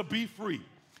how to be free.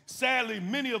 Sadly,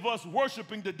 many of us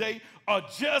worshiping today are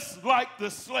just like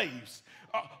the slaves.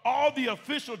 All the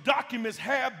official documents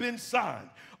have been signed.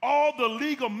 All the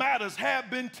legal matters have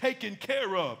been taken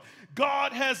care of.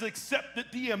 God has accepted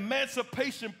the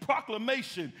Emancipation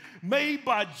Proclamation made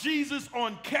by Jesus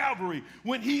on Calvary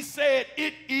when he said,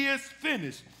 it is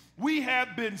finished. We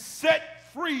have been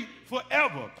set free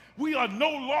forever. We are no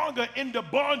longer in the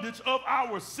bondage of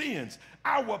our sins,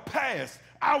 our past,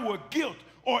 our guilt,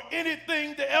 or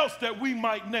anything else that we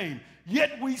might name.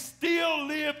 Yet we still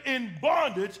live in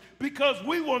bondage because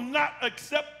we will not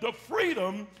accept the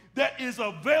freedom that is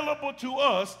available to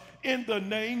us in the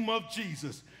name of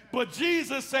Jesus. But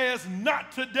Jesus says,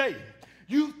 not today.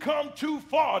 You've come too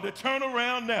far to turn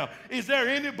around now. Is there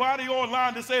anybody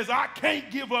online that says, I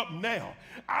can't give up now?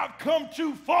 I've come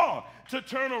too far to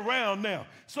turn around now.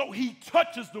 So he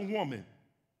touches the woman,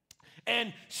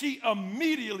 and she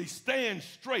immediately stands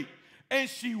straight, and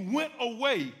she went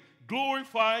away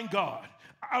glorifying God.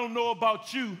 I don't know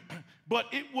about you, but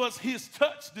it was his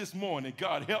touch this morning,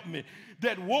 God help me,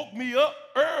 that woke me up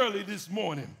early this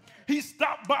morning. He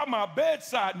stopped by my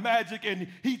bedside, Magic, and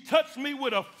he touched me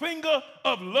with a finger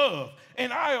of love,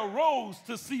 and I arose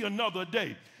to see another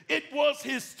day. It was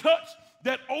his touch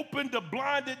that opened the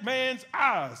blinded man's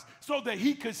eyes so that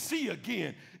he could see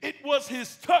again. It was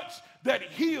his touch that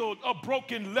healed a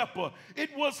broken leper. It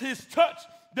was his touch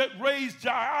that raised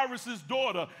Jairus'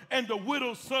 daughter and the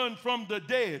widow's son from the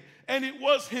dead. And it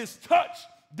was his touch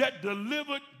that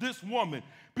delivered this woman,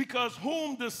 because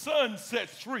whom the Son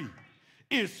sets free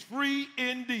is free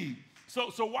indeed.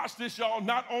 So watch this, y'all.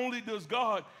 Not only does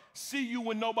God see you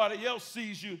when nobody else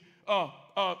sees you,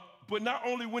 but not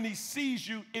only when he sees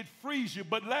you, it frees you.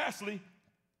 But lastly,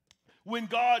 when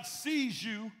God sees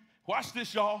you, watch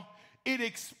this, y'all, it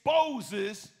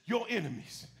exposes your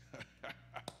enemies.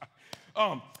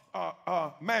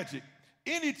 Magic,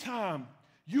 anytime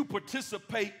you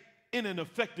participate in an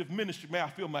effective ministry, man, I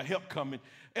feel my help coming.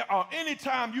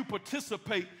 Anytime you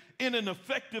participate in an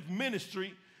effective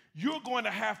ministry, you're going to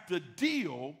have to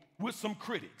deal with some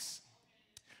critics.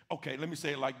 Okay, let me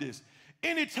say it like this.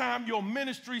 Anytime your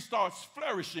ministry starts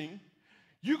flourishing,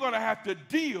 you're going to have to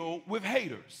deal with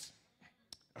haters.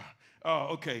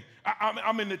 Okay,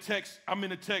 I'm in the text. I'm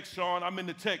in the text, Sean. I'm in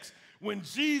the text. When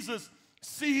Jesus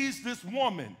sees this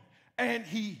woman and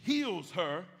he heals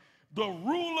her, the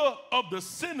ruler of the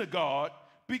synagogue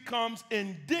becomes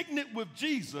indignant with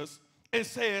Jesus and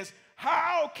says,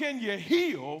 how can you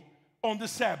heal on the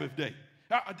Sabbath day?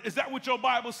 Is that what your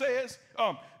Bible says?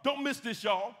 Don't miss this,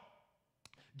 y'all.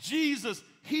 Jesus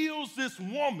heals this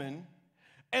woman,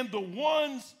 and the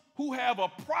ones who have a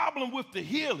problem with the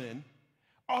healing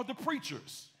are the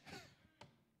preachers.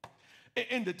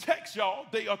 In the text, y'all,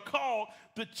 they are called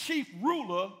the chief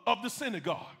ruler of the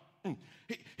synagogue.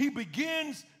 He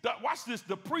begins, watch this,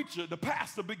 the preacher, the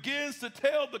pastor begins to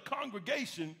tell the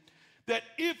congregation that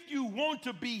if you want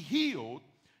to be healed,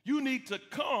 you need to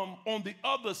come on the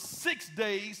other 6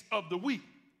 days of the week.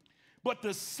 But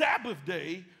the Sabbath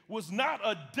day was not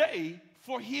a day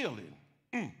for healing.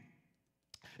 And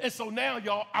so now,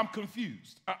 y'all, I'm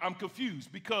confused. I'm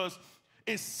confused because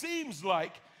it seems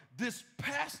like this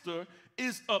pastor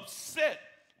is upset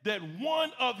that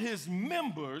one of his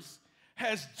members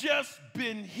has just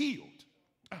been healed.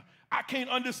 I can't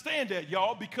understand that,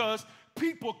 y'all, because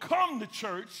people come to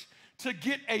church to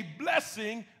get a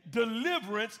blessing,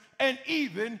 deliverance, and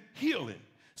even healing.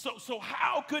 So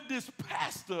how could this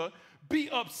pastor be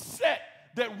upset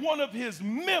that one of his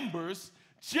members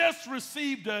just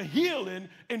received a healing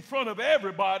in front of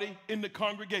everybody in the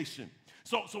congregation?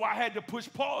 So I had to push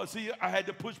pause here. I had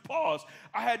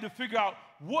to figure out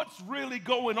what's really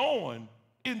going on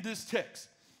in this text.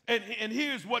 And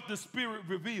here's what the Spirit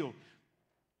revealed.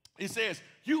 It says,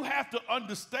 you have to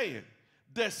understand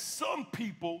that some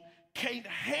people can't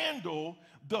handle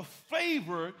the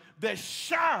favor that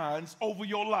shines over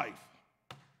your life,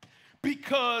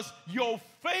 because your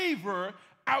favor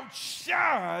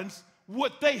outshines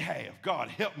what they have. God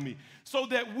help me. So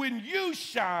that when you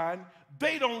shine,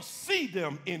 they don't see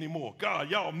them anymore. God,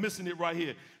 y'all missing it right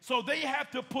here. So they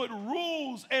have to put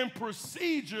rules and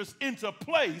procedures into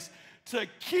place to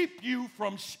keep you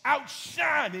from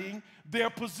outshining their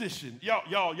position.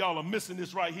 Y'all are missing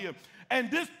this right here.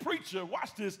 And this preacher,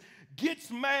 watch this,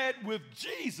 gets mad with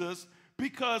Jesus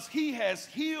because he has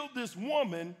healed this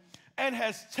woman and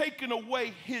has taken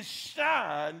away his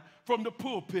shine from the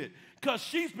pulpit. Because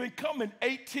she's been coming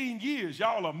 18 years.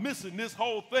 Y'all are missing this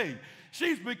whole thing.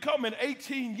 She's been coming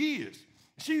 18 years.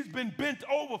 She's been bent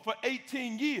over for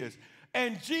 18 years.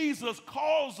 And Jesus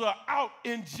calls her out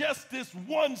in just this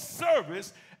one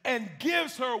service and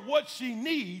gives her what she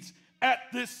needs at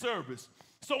this service.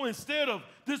 So instead of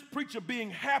this preacher being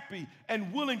happy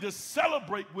and willing to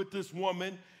celebrate with this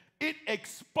woman, it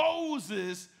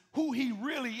exposes who he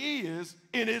really is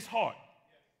in his heart.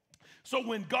 So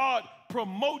when God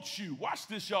promotes you, watch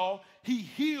this, y'all, he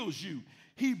heals you,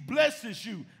 he blesses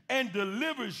you and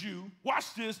delivers you,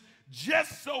 watch this,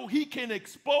 just so he can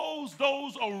expose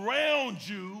those around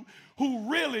you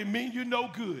who really mean you no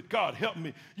good. God help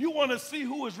me. You want to see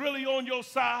who is really on your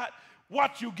side?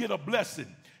 Watch you get a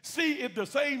blessing. See if the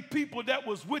same people that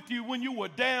was with you when you were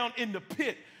down in the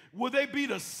pit, will they be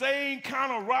the same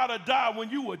kind of ride or die when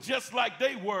you were just like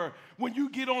they were when you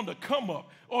get on the come up?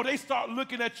 Or they start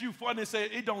looking at you funny and say,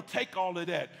 it don't take all of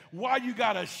that. Why you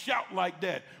got to shout like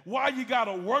that? Why you got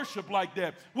to worship like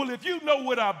that? Well, if you know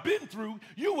what I've been through,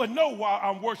 you would know why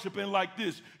I'm worshiping like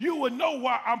this. You would know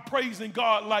why I'm praising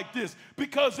God like this,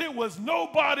 because it was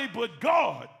nobody but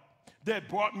God that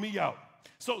brought me out.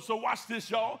 So watch this,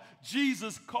 y'all.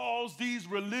 Jesus calls these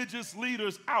religious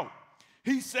leaders out.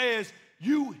 He says,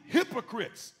 you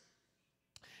hypocrites,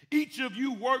 each of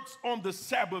you works on the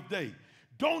Sabbath day.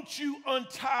 Don't you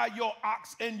untie your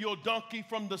ox and your donkey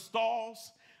from the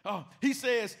stalls? He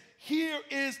says, here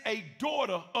is a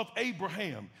daughter of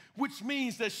Abraham, which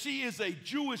means that she is a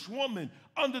Jewish woman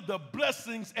under the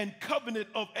blessings and covenant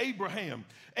of Abraham.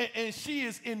 And she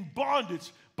is in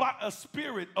bondage by a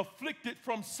spirit afflicted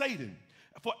from Satan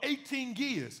for 18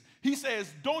 years. He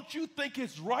says, don't you think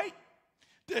it's right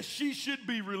that she should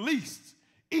be released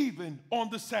even on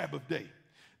the Sabbath day?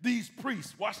 These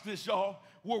priests, watch this, y'all,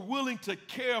 were willing to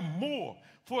care more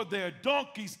for their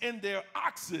donkeys and their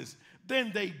oxes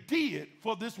than they did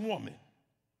for this woman.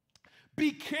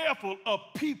 Be careful of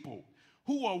people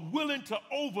who are willing to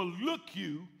overlook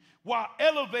you while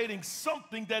elevating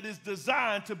something that is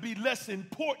designed to be less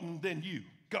important than you.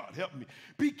 God help me.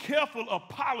 Be careful of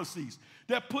policies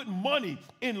that put money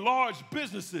in large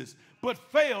businesses but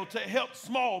fail to help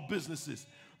small businesses.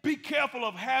 Be careful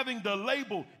of having the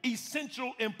label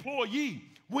essential employee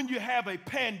when you have a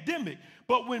pandemic,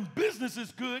 but when business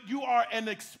is good, you are an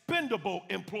expendable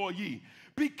employee.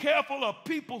 Be careful of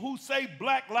people who say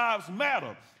Black Lives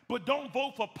Matter, but don't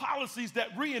vote for policies that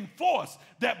reinforce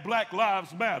that Black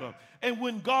Lives Matter. And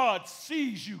when God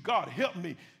sees you, God help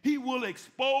me, he will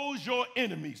expose your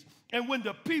enemies And when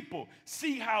the people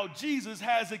see how Jesus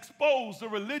has exposed the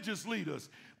religious leaders,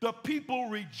 the people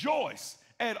rejoice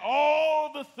at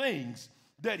all the things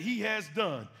that he has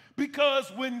done.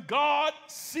 Because when God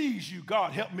sees you,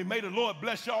 God help me, may the Lord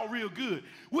bless y'all real good.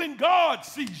 When God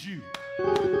sees you,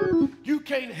 you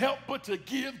can't help but to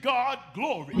give God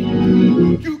glory.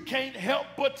 You can't help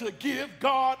but to give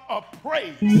God a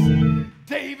praise.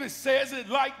 David says it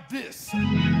like this: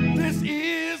 this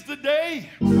is the day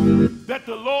that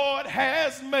the Lord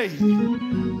has made.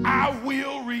 I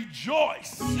will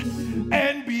rejoice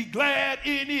and be glad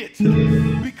in it,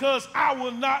 because I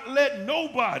will not let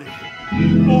nobody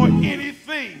or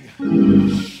anything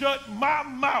shut my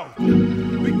mouth.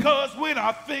 Because when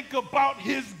I think about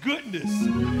his goodness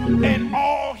and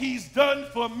all he's done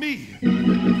for me,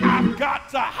 I've got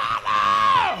to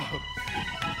holler.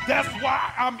 That's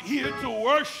why I'm here to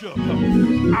worship.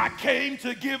 I came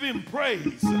to give him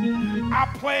praise. I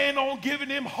plan on giving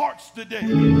him hearts today.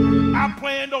 I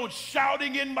planned on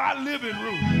shouting in my living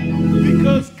room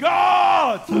because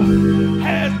God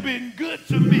has been good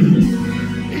to me.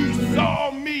 He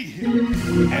saw me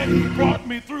and he brought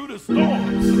me through the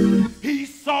storms. He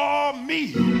saw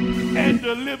me and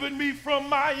delivered me from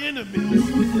my enemies.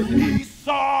 He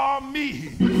saw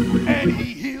me and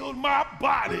he healed my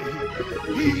body.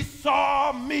 He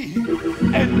saw me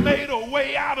and made a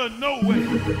way out of nowhere.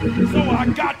 So I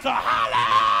got to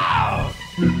holler.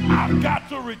 I've got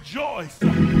to rejoice.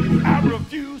 I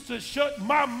refuse to shut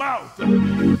my mouth.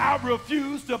 I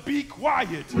refuse to be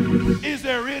quiet. Is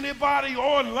there anybody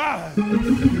online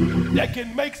that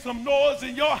can make some noise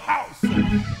in your house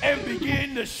and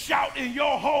begin to shout in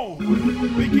your home?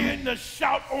 Begin to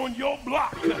shout on your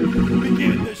block.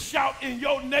 Begin to shout in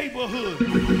your neighborhood,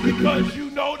 because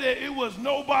you know that it was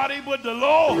nobody but the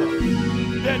Lord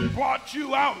that brought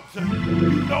you out.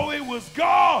 You know it was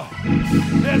God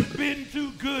that's been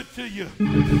too good to you.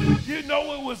 You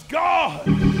know it was God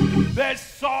that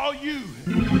saw you.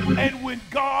 And when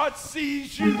God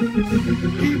sees you,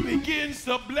 he begins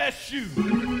to bless you.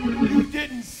 You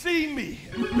didn't see me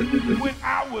when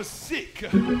I was sick.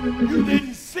 You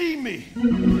didn't see me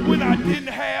when I didn't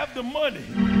have the money.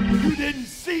 You didn't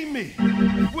see me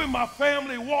when my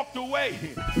family walked away.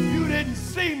 You didn't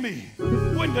see me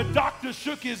when the doctor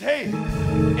shook his head.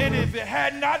 And if it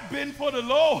had not been for the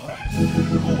Lord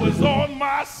who was on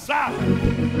my side,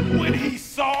 when he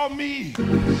saw me,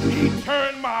 he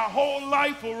turned my whole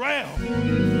life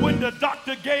around. When the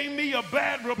doctor gave me a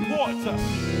bad report,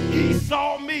 he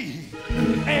saw me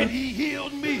and he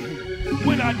healed me.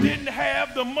 When I didn't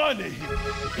have the money,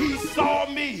 he saw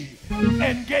me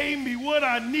and gave me what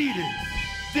I needed.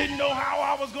 Didn't know how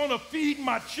I was going to feed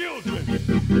my children,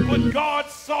 but God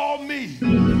saw me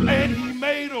and he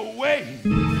made a way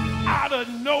out of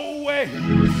no way.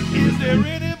 Is there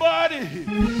anybody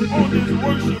on this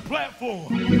worship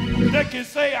platform that can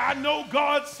say, I know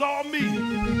God saw me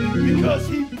because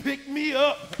he picked me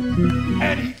up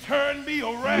and he turned me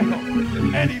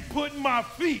around and he put my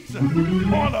feet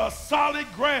on a solid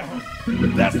ground?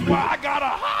 That's why I gotta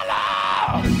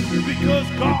holler, because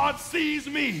God sees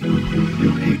me.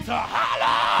 You need to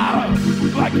holler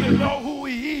like you know who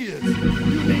he is.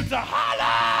 You need to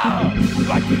holler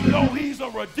like you know he's a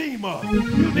redeemer.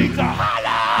 You need to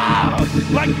holler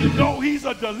like you know he's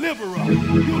a deliverer.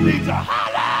 You need to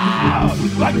holler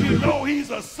like you know he's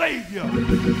a savior.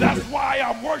 That's why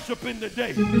I'm worshiping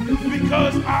today,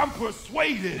 because I'm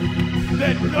persuaded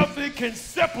that nothing can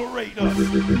separate us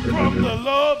from the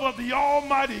love of the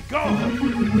Almighty God,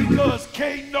 because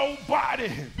can't nobody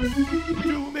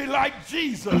do me like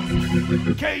Jesus.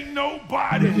 Can't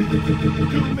nobody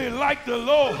do me like the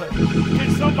Lord.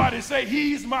 Can somebody say,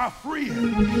 he's my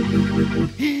friend,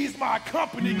 he's my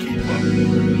company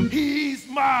keeper, he's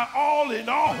my all in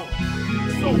all?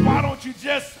 So why don't you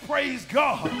just praise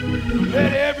God?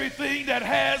 Let everything that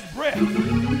has breath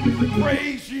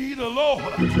praise ye the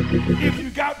Lord. If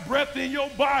you got breath in your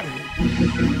body,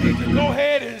 you need to go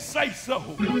ahead and say so.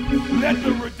 Let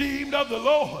the redeemed of the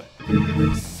Lord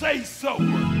say so.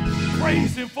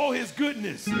 Praise him for his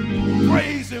goodness.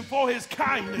 Praise him for his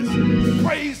kindness.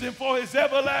 Praise him for his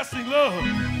everlasting love.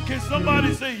 Can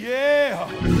somebody say, yeah,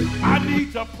 I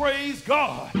need to praise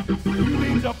God. You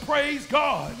need to praise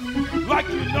God like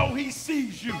you know he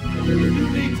sees you. You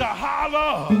need to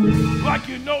holler like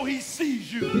you know he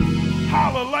sees you.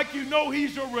 Holler like you know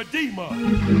he's your redeemer.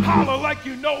 Holler like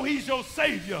you know he's your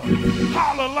savior.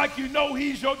 Holler like you know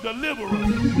he's your deliverer.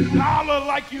 Holler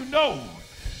like you know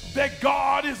that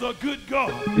God is a good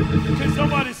God. Can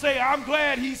somebody say, I'm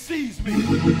glad he sees me.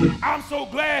 I'm so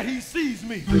glad he sees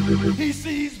me. He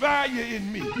sees value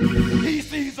in me. He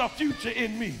sees a future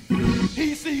in me.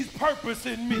 He sees purpose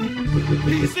in me.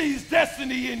 He sees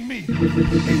destiny in me.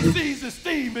 He sees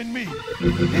esteem in me.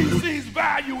 He sees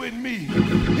value in me.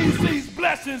 He sees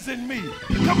blessings in me.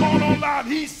 Come on online.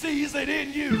 He sees it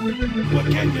in you.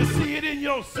 But can you see it in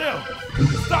yourself?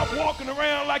 Stop walking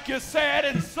around like you're sad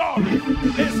and sorry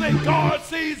and say, God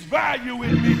sees value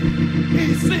in me.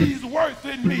 He sees worth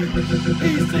in me.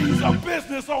 He sees a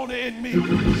business owner in me.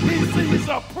 He sees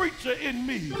a preacher in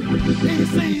me. He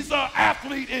sees an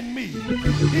athlete in me.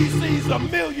 He sees a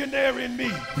millionaire in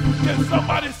me. Can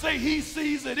somebody say he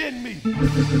sees it in me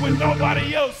when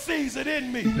nobody else sees it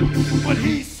in me? But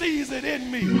he sees it in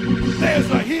me.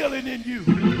 There's a healing in you.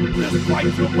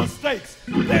 Despite your mistakes,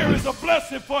 there is a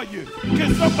blessing for you.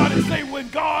 Can somebody say, when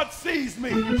God sees me,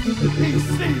 he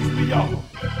sees me, y'all.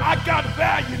 I got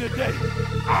value today.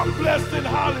 I'm blessed and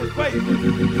highly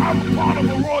favored. I'm part of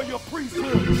a royal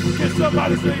priesthood. Can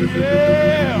somebody say,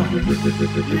 yeah,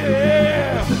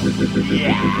 yeah,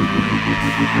 yeah.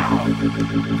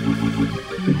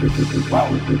 Whoa.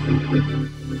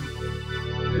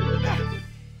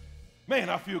 Man,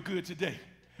 I feel good today.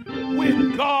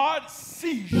 When God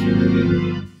sees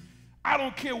you, I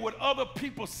don't care what other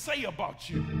people say about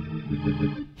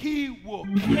you, he will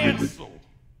cancel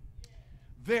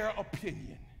their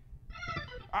opinion.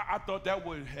 I thought that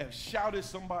would have shouted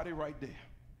somebody right there.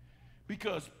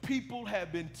 Because people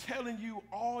have been telling you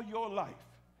all your life,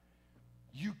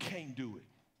 you can't do it.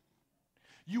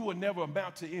 You will never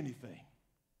amount to anything.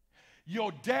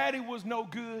 Your daddy was no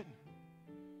good,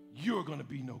 you're going to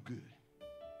be no good.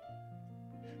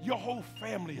 Your whole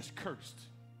family is cursed.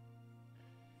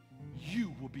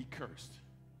 You will be cursed.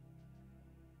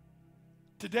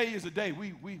 Today is a day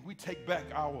we take back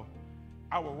our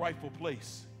rightful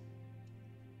place.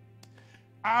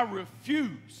 I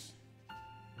refuse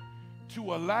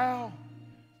to allow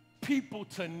people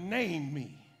to name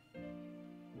me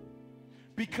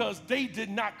because they did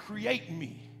not create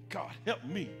me. God help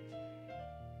me.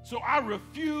 So I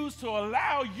refuse to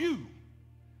allow you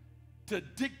to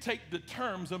dictate the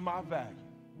terms of my value.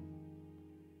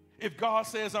 If God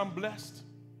says I'm blessed,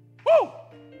 woo,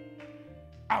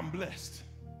 I'm blessed.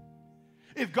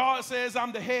 If God says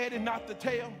I'm the head and not the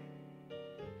tail,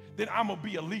 then I'm going to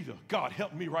be a leader. God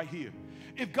help me right here.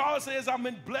 If God says I'm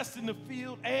blessed in the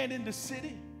field and in the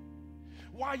city,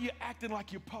 why are you acting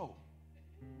like you're poor?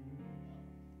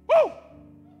 Woo!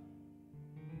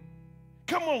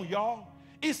 Come on, y'all.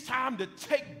 It's time to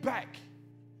take back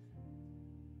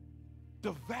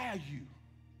the value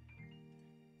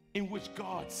in which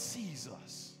God sees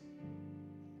us.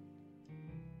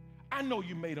 I know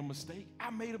you made a mistake. I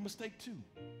made a mistake too.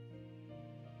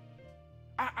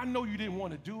 I know you didn't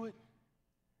want to do it,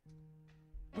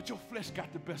 but your flesh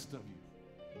got the best of you.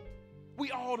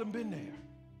 We all done been there.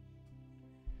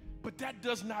 But that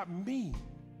does not mean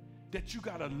that you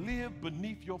got to live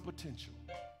beneath your potential.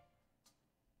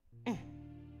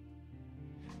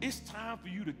 It's time for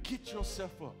you to get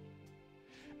yourself up.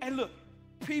 And look,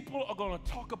 people are going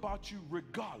to talk about you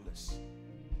regardless.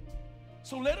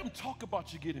 So let them talk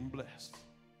about you getting blessed.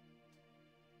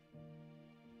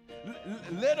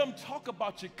 Let them talk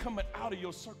about you coming out of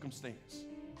your circumstance.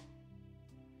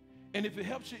 And if it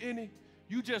helps you any,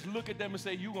 you just look at them and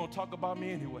say, you're going to talk about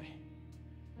me anyway.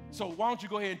 So why don't you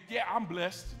go ahead and, yeah, I'm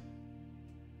blessed.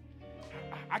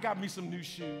 I got me some new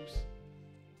shoes.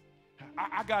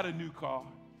 I got a new car.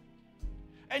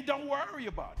 And don't worry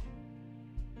about it.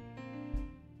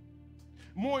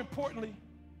 More importantly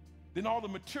than all the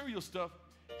material stuff,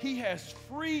 he has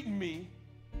freed me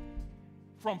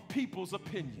from people's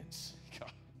opinions.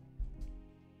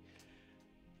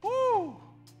 Woo!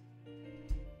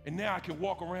 And now I can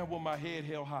walk around with my head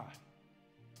held high.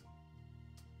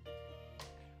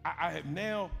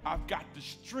 I've got the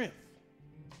strength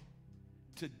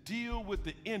to deal with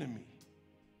the enemy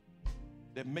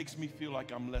that makes me feel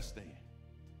like I'm less than.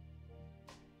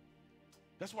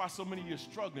 That's why so many of you are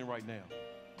struggling right now.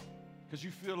 Because you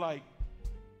feel like,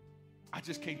 I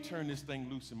just can't turn this thing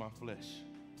loose in my flesh.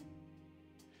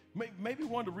 Maybe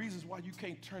one of the reasons why you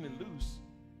can't turn it loose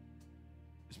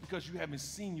is because you haven't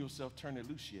seen yourself turn it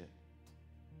loose yet.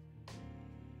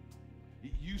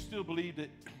 You still believe that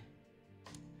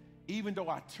even though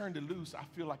I turned it loose, I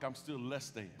feel like I'm still less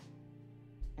than.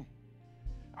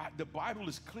 The Bible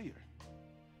is clear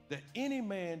that any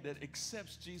man that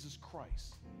accepts Jesus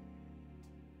Christ,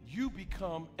 you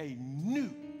become a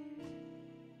new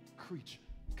creature.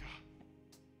 God.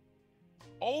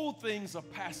 Old things are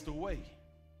passed away.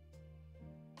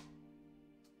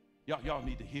 Y'all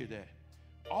need to hear that.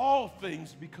 All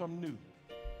things become new.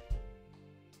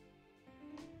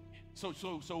 So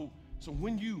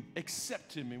when you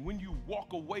accept him and when you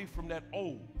walk away from that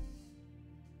old,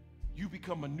 you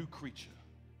become a new creature.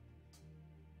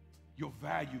 Your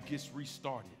value gets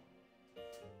restarted.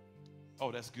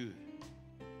 Oh, that's good.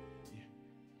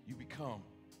 You become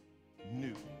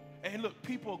new. And look,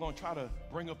 people are going to try to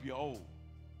bring up your old.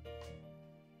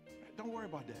 Don't worry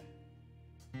about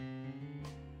that.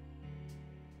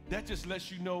 That just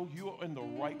lets you know you're in the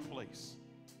right place.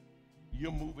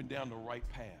 You're moving down the right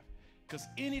path. Because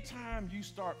anytime you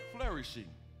start flourishing,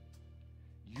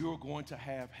 you're going to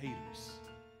have haters.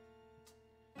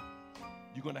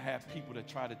 You're going to have people that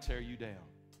try to tear you down.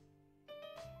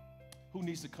 Who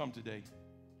needs to come today?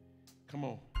 Come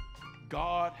on.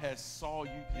 God is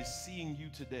seeing you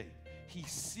today.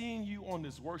 He's seeing you on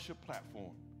this worship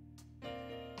platform.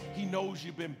 He knows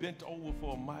you've been bent over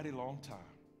for a mighty long time.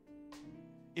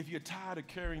 If you're tired of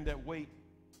carrying that weight,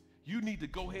 you need to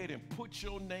go ahead and put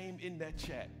your name in that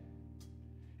chat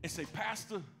and say,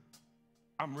 Pastor,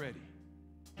 I'm ready.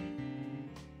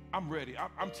 I'm ready.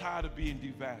 I'm tired of being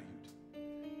devalued.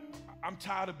 I'm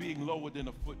tired of being lower than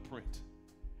a footprint.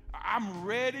 I'm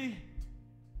ready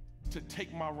to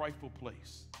take my rightful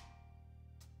place.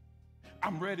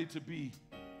 I'm ready to be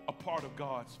a part of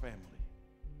God's family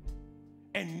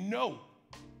and know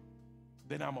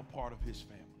that I'm a part of his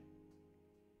family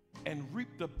and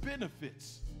reap the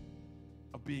benefits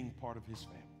of being part of his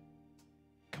family.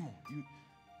 Come on,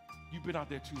 you've been out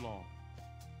there too long.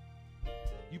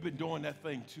 You've been doing that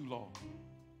thing too long.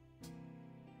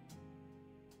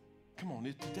 Come on,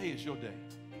 today is your day.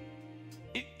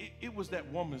 It was that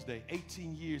woman's day,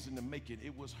 18 years in the making.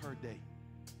 It was her day.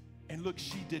 And look,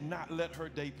 she did not let her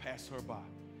day pass her by.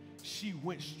 She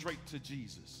went straight to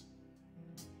Jesus.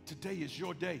 Today is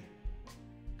your day.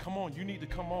 Come on, you need to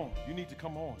come on. You need to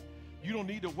come on. You don't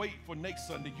need to wait for next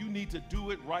Sunday. You need to do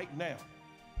it right now.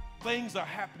 Things are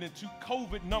happening too.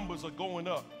 COVID numbers are going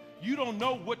up. You don't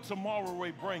know what tomorrow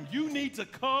will bring. You need to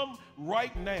come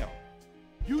right now.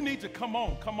 You need to come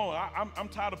on. Come on. I'm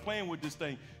tired of playing with this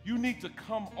thing. You need to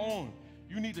come on.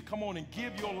 You need to come on and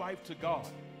give your life to God.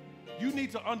 You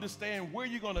need to understand where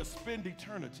you're going to spend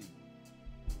eternity.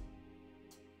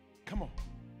 Come on.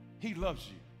 He loves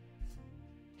you.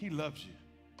 He loves you.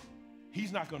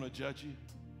 He's not going to judge you.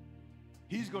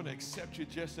 He's going to accept you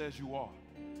just as you are.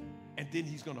 And then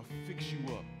he's going to fix you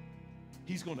up.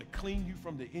 He's going to clean you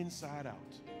from the inside out.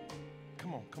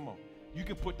 Come on, come on. You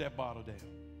can put that bottle down.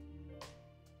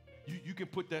 You can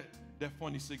put that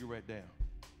funny cigarette down.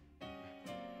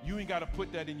 You ain't got to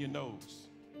put that in your nose.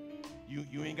 You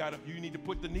need to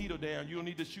put the needle down. You don't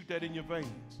need to shoot that in your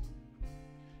veins.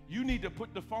 You need to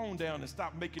put the phone down and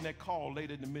stop making that call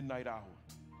late in the midnight hour.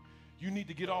 You need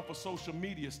to get off of social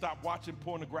media. Stop watching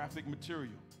pornographic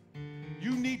material.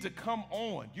 You need to come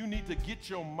on. You need to get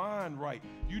your mind right.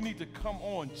 You need to come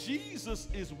on. Jesus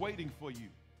is waiting for you.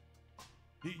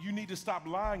 You need to stop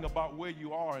lying about where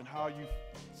you are and how you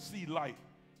see life.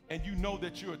 And you know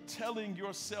that you're telling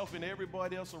yourself and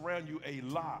everybody else around you a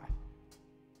lie.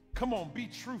 Come on, be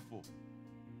truthful.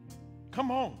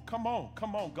 Come on, come on,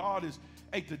 come on. God is,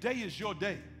 hey, today is your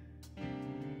day.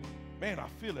 Man, I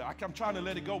feel it. I'm trying to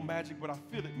let it go, Magic, but I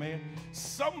feel it, man.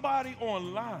 Somebody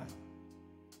online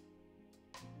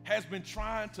has been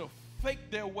trying to fake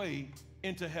their way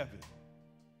into heaven.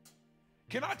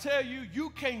 Can I tell you,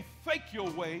 you can't fake your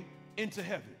way into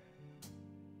heaven.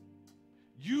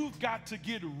 You've got to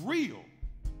get real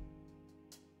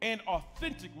and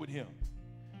authentic with him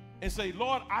and say,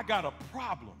 Lord, I got a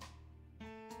problem.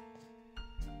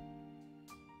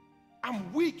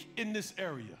 I'm weak in this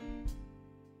area.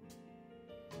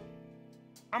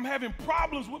 I'm having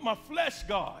problems with my flesh,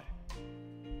 God.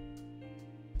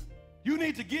 You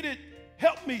need to get it.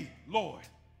 Help me, Lord.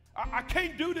 I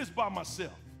can't do this by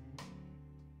myself.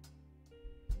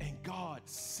 And God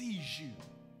sees you.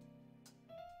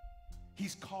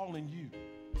 He's calling you.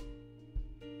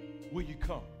 Will you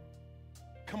come?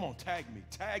 Come on, tag me.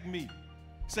 Tag me.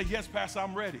 Say, yes, Pastor,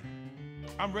 I'm ready.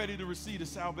 I'm ready to receive the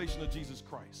salvation of Jesus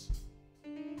Christ.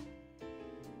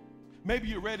 Maybe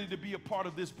you're ready to be a part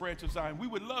of this branch of Zion. We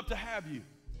would love to have you.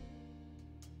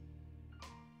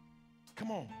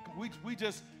 Come on.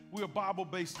 We're a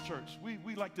Bible-based church.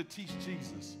 We like to teach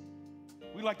Jesus.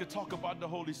 We like to talk about the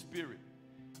Holy Spirit.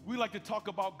 We like to talk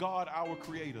about God, our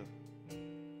Creator.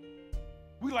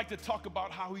 We like to talk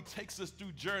about how he takes us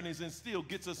through journeys and still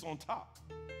gets us on top.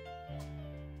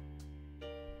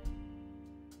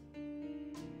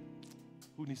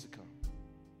 Who needs to come?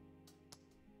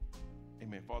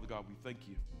 Amen. Father God, we thank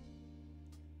you.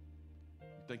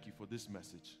 We thank you for this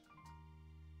message.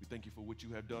 We thank you for what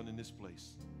you have done in this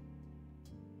place.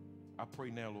 I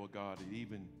pray now, Lord God, that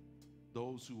even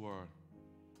those who are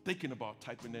thinking about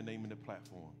typing their name in the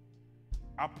platform,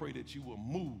 I pray that you will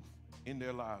move in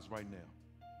their lives right now.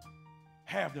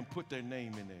 Have them put their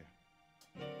name in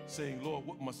there, saying, Lord,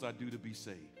 what must I do to be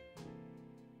saved?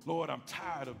 Lord, I'm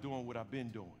tired of doing what I've been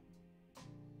doing.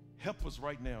 Help us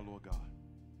right now, Lord God.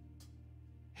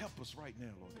 Help us right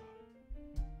now, Lord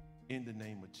God. In the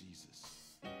name of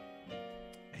Jesus.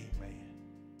 Amen.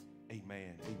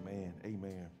 Amen. Amen.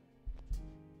 Amen.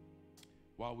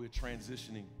 While we're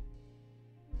transitioning,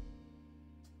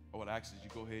 I would ask that you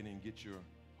go ahead and get your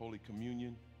Holy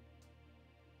Communion.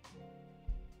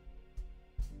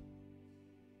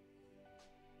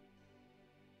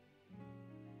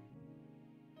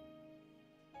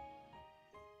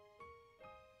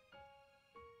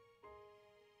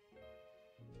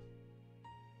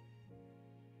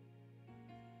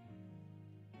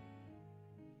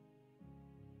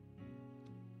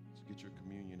 So get your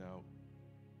communion out.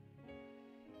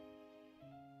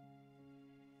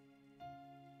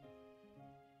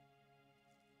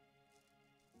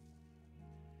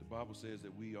 The Bible says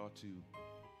that we ought to,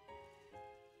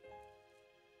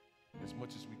 as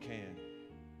much as we can,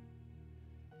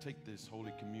 take this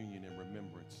Holy Communion in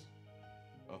remembrance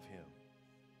of him.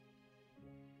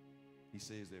 He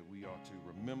says that we ought to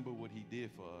remember what he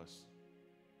did for us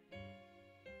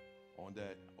on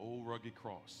that old rugged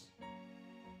cross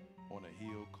on a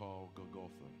hill called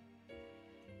Golgotha.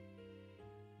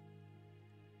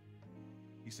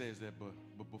 He says that,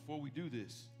 but before we do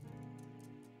this,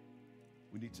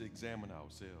 we need to examine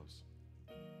ourselves.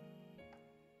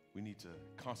 We need to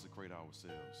consecrate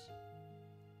ourselves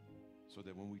so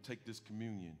that when we take this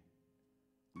communion,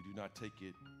 we do not take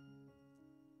it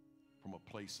from a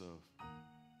place of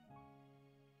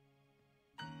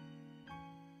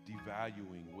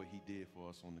devaluing what he did for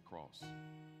us on the cross.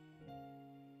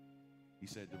 He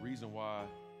said the reason why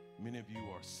many of you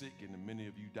are sick and many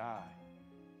of you die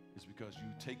is because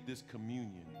you take this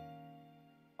communion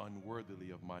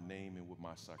unworthily of my name and with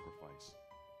my sacrifice.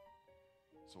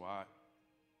 So I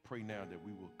pray now that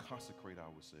we will consecrate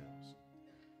ourselves,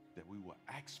 that we will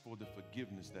ask for the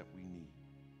forgiveness that we need.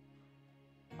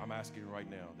 I'm asking right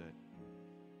now that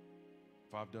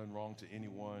if I've done wrong to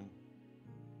anyone,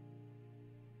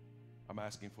 I'm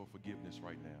asking for forgiveness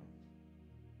right now.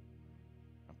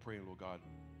 I'm praying, Lord God,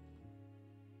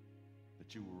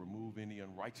 that you will remove any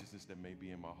unrighteousness that may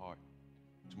be in my heart.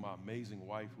 To my amazing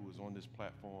wife who is on this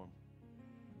platform,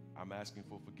 I'm asking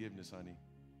for forgiveness, honey.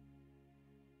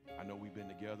 I know we've been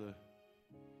together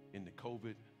in the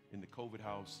COVID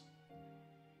house.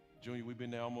 Junior, we've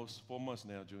been there almost 4 months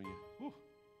now, Junior. Whew.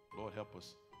 Lord, help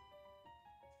us.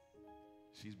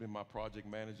 She's been my project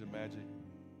manager, Magic.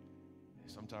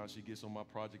 Sometimes she gets on my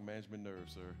project management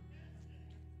nerves, sir.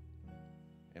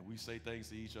 And we say things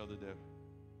to each other that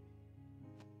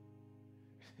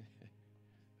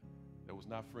that was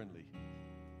not friendly.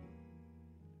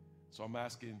 So I'm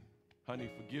asking, honey,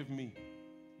 forgive me.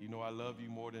 You know I love you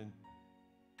more than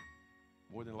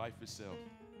life itself.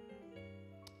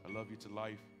 I love you to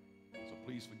life. So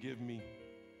please forgive me,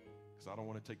 because I don't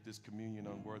want to take this communion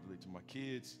unworthily. To my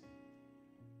kids,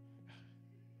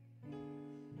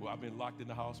 who I've been locked in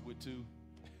the house with too.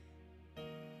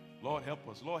 Lord, help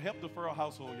us. Lord, help the Ferrell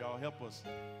household, y'all. Help us.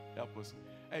 Help us.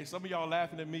 Hey, some of y'all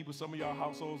laughing at me, but some of y'all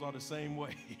households are the same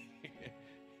way.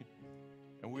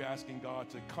 And we're asking God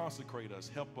to consecrate us,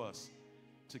 help us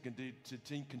to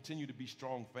continue to be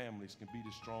strong families, can be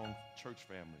the strong church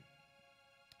family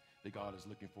that God is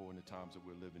looking for in the times that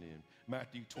we're living in.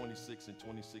 Matthew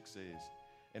 26:26 says,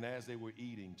 and as they were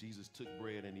eating, Jesus took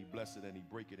bread and he blessed it and he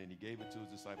broke it and he gave it to his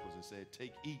disciples and said,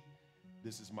 take, eat,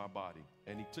 this is my body.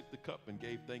 And he took the cup and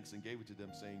gave thanks and gave it to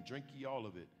them, saying, drink ye all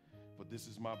of it, for this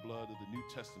is my blood of the New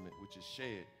Testament, which is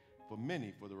shed for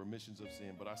many for the remissions of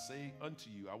sin. But I say unto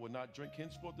you, I will not drink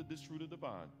henceforth of this fruit of the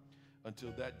vine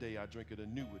until that day I drink it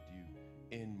anew with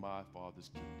you in my Father's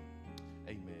kingdom.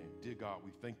 Amen. Dear God,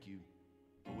 we thank you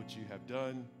for what you have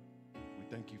done. We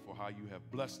thank you for how you have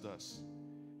blessed us.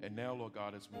 And now, Lord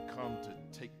God, as we come to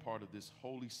take part of this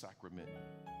holy sacrament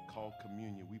called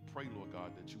communion, we pray, Lord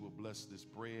God, that you will bless this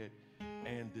bread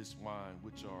and this wine,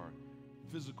 which are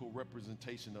physical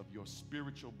representation of your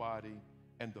spiritual body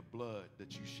and the blood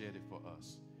that you shedded for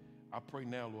us. I pray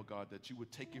now, Lord God, that you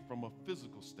would take it from a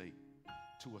physical state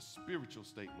to a spiritual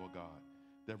state, Lord God,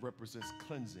 that represents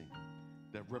cleansing,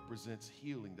 that represents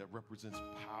healing, that represents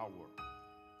power,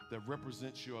 that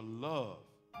represents your love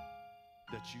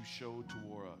that you showed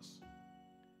toward us.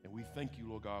 And we thank you,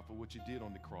 Lord God, for what you did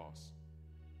on the cross.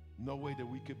 No way that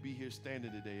we could be here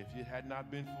standing today if it had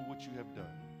not been for what you have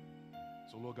done.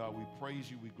 So, Lord God, we praise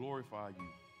you, we glorify you,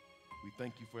 we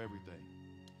thank you for everything.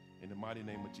 In the mighty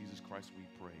name of Jesus Christ we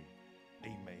pray.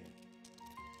 Amen.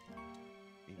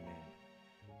 Amen.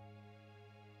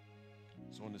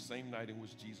 So on the same night in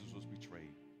which Jesus was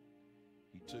betrayed,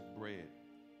 he took bread.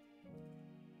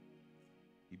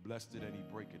 He blessed it and he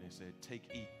broke it and said, "Take,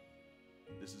 eat.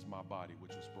 This is my body,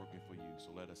 which was broken for you.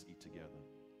 So let us eat together."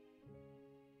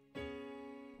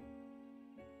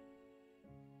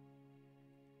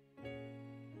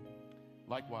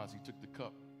 Likewise, he took the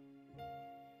cup.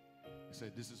 He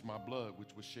said, "This is my blood,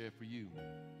 which was shed for you."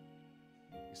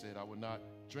 He said, "I will not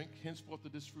drink henceforth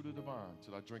of this fruit of the vine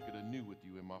till I drink it anew with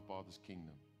you in my Father's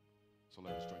kingdom." So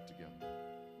let us drink together.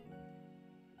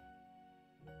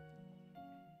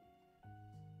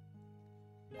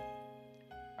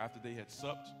 After they had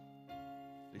supped,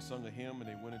 they sung a hymn and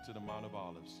they went into the Mount of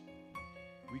Olives.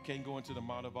 We can't go into the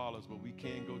Mount of Olives, but we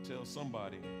can go tell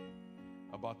somebody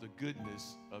about the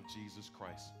goodness of Jesus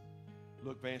Christ.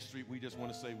 Look, Vance Street, we just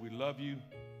want to say we love you.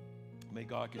 May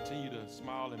God continue to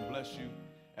smile and bless you.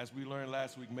 As we learned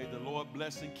last week, may the Lord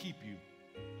bless and keep you.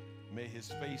 May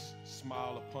his face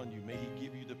smile upon you. May he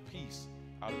give you the peace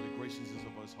out of the graciousness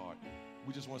of his heart.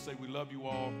 We just want to say we love you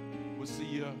all. We'll see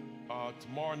you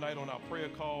tomorrow night on our prayer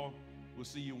call. We'll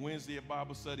see you Wednesday at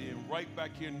Bible study and right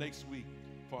back here next week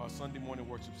for our Sunday morning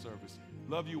worship service.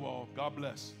 Love you all. God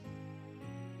bless.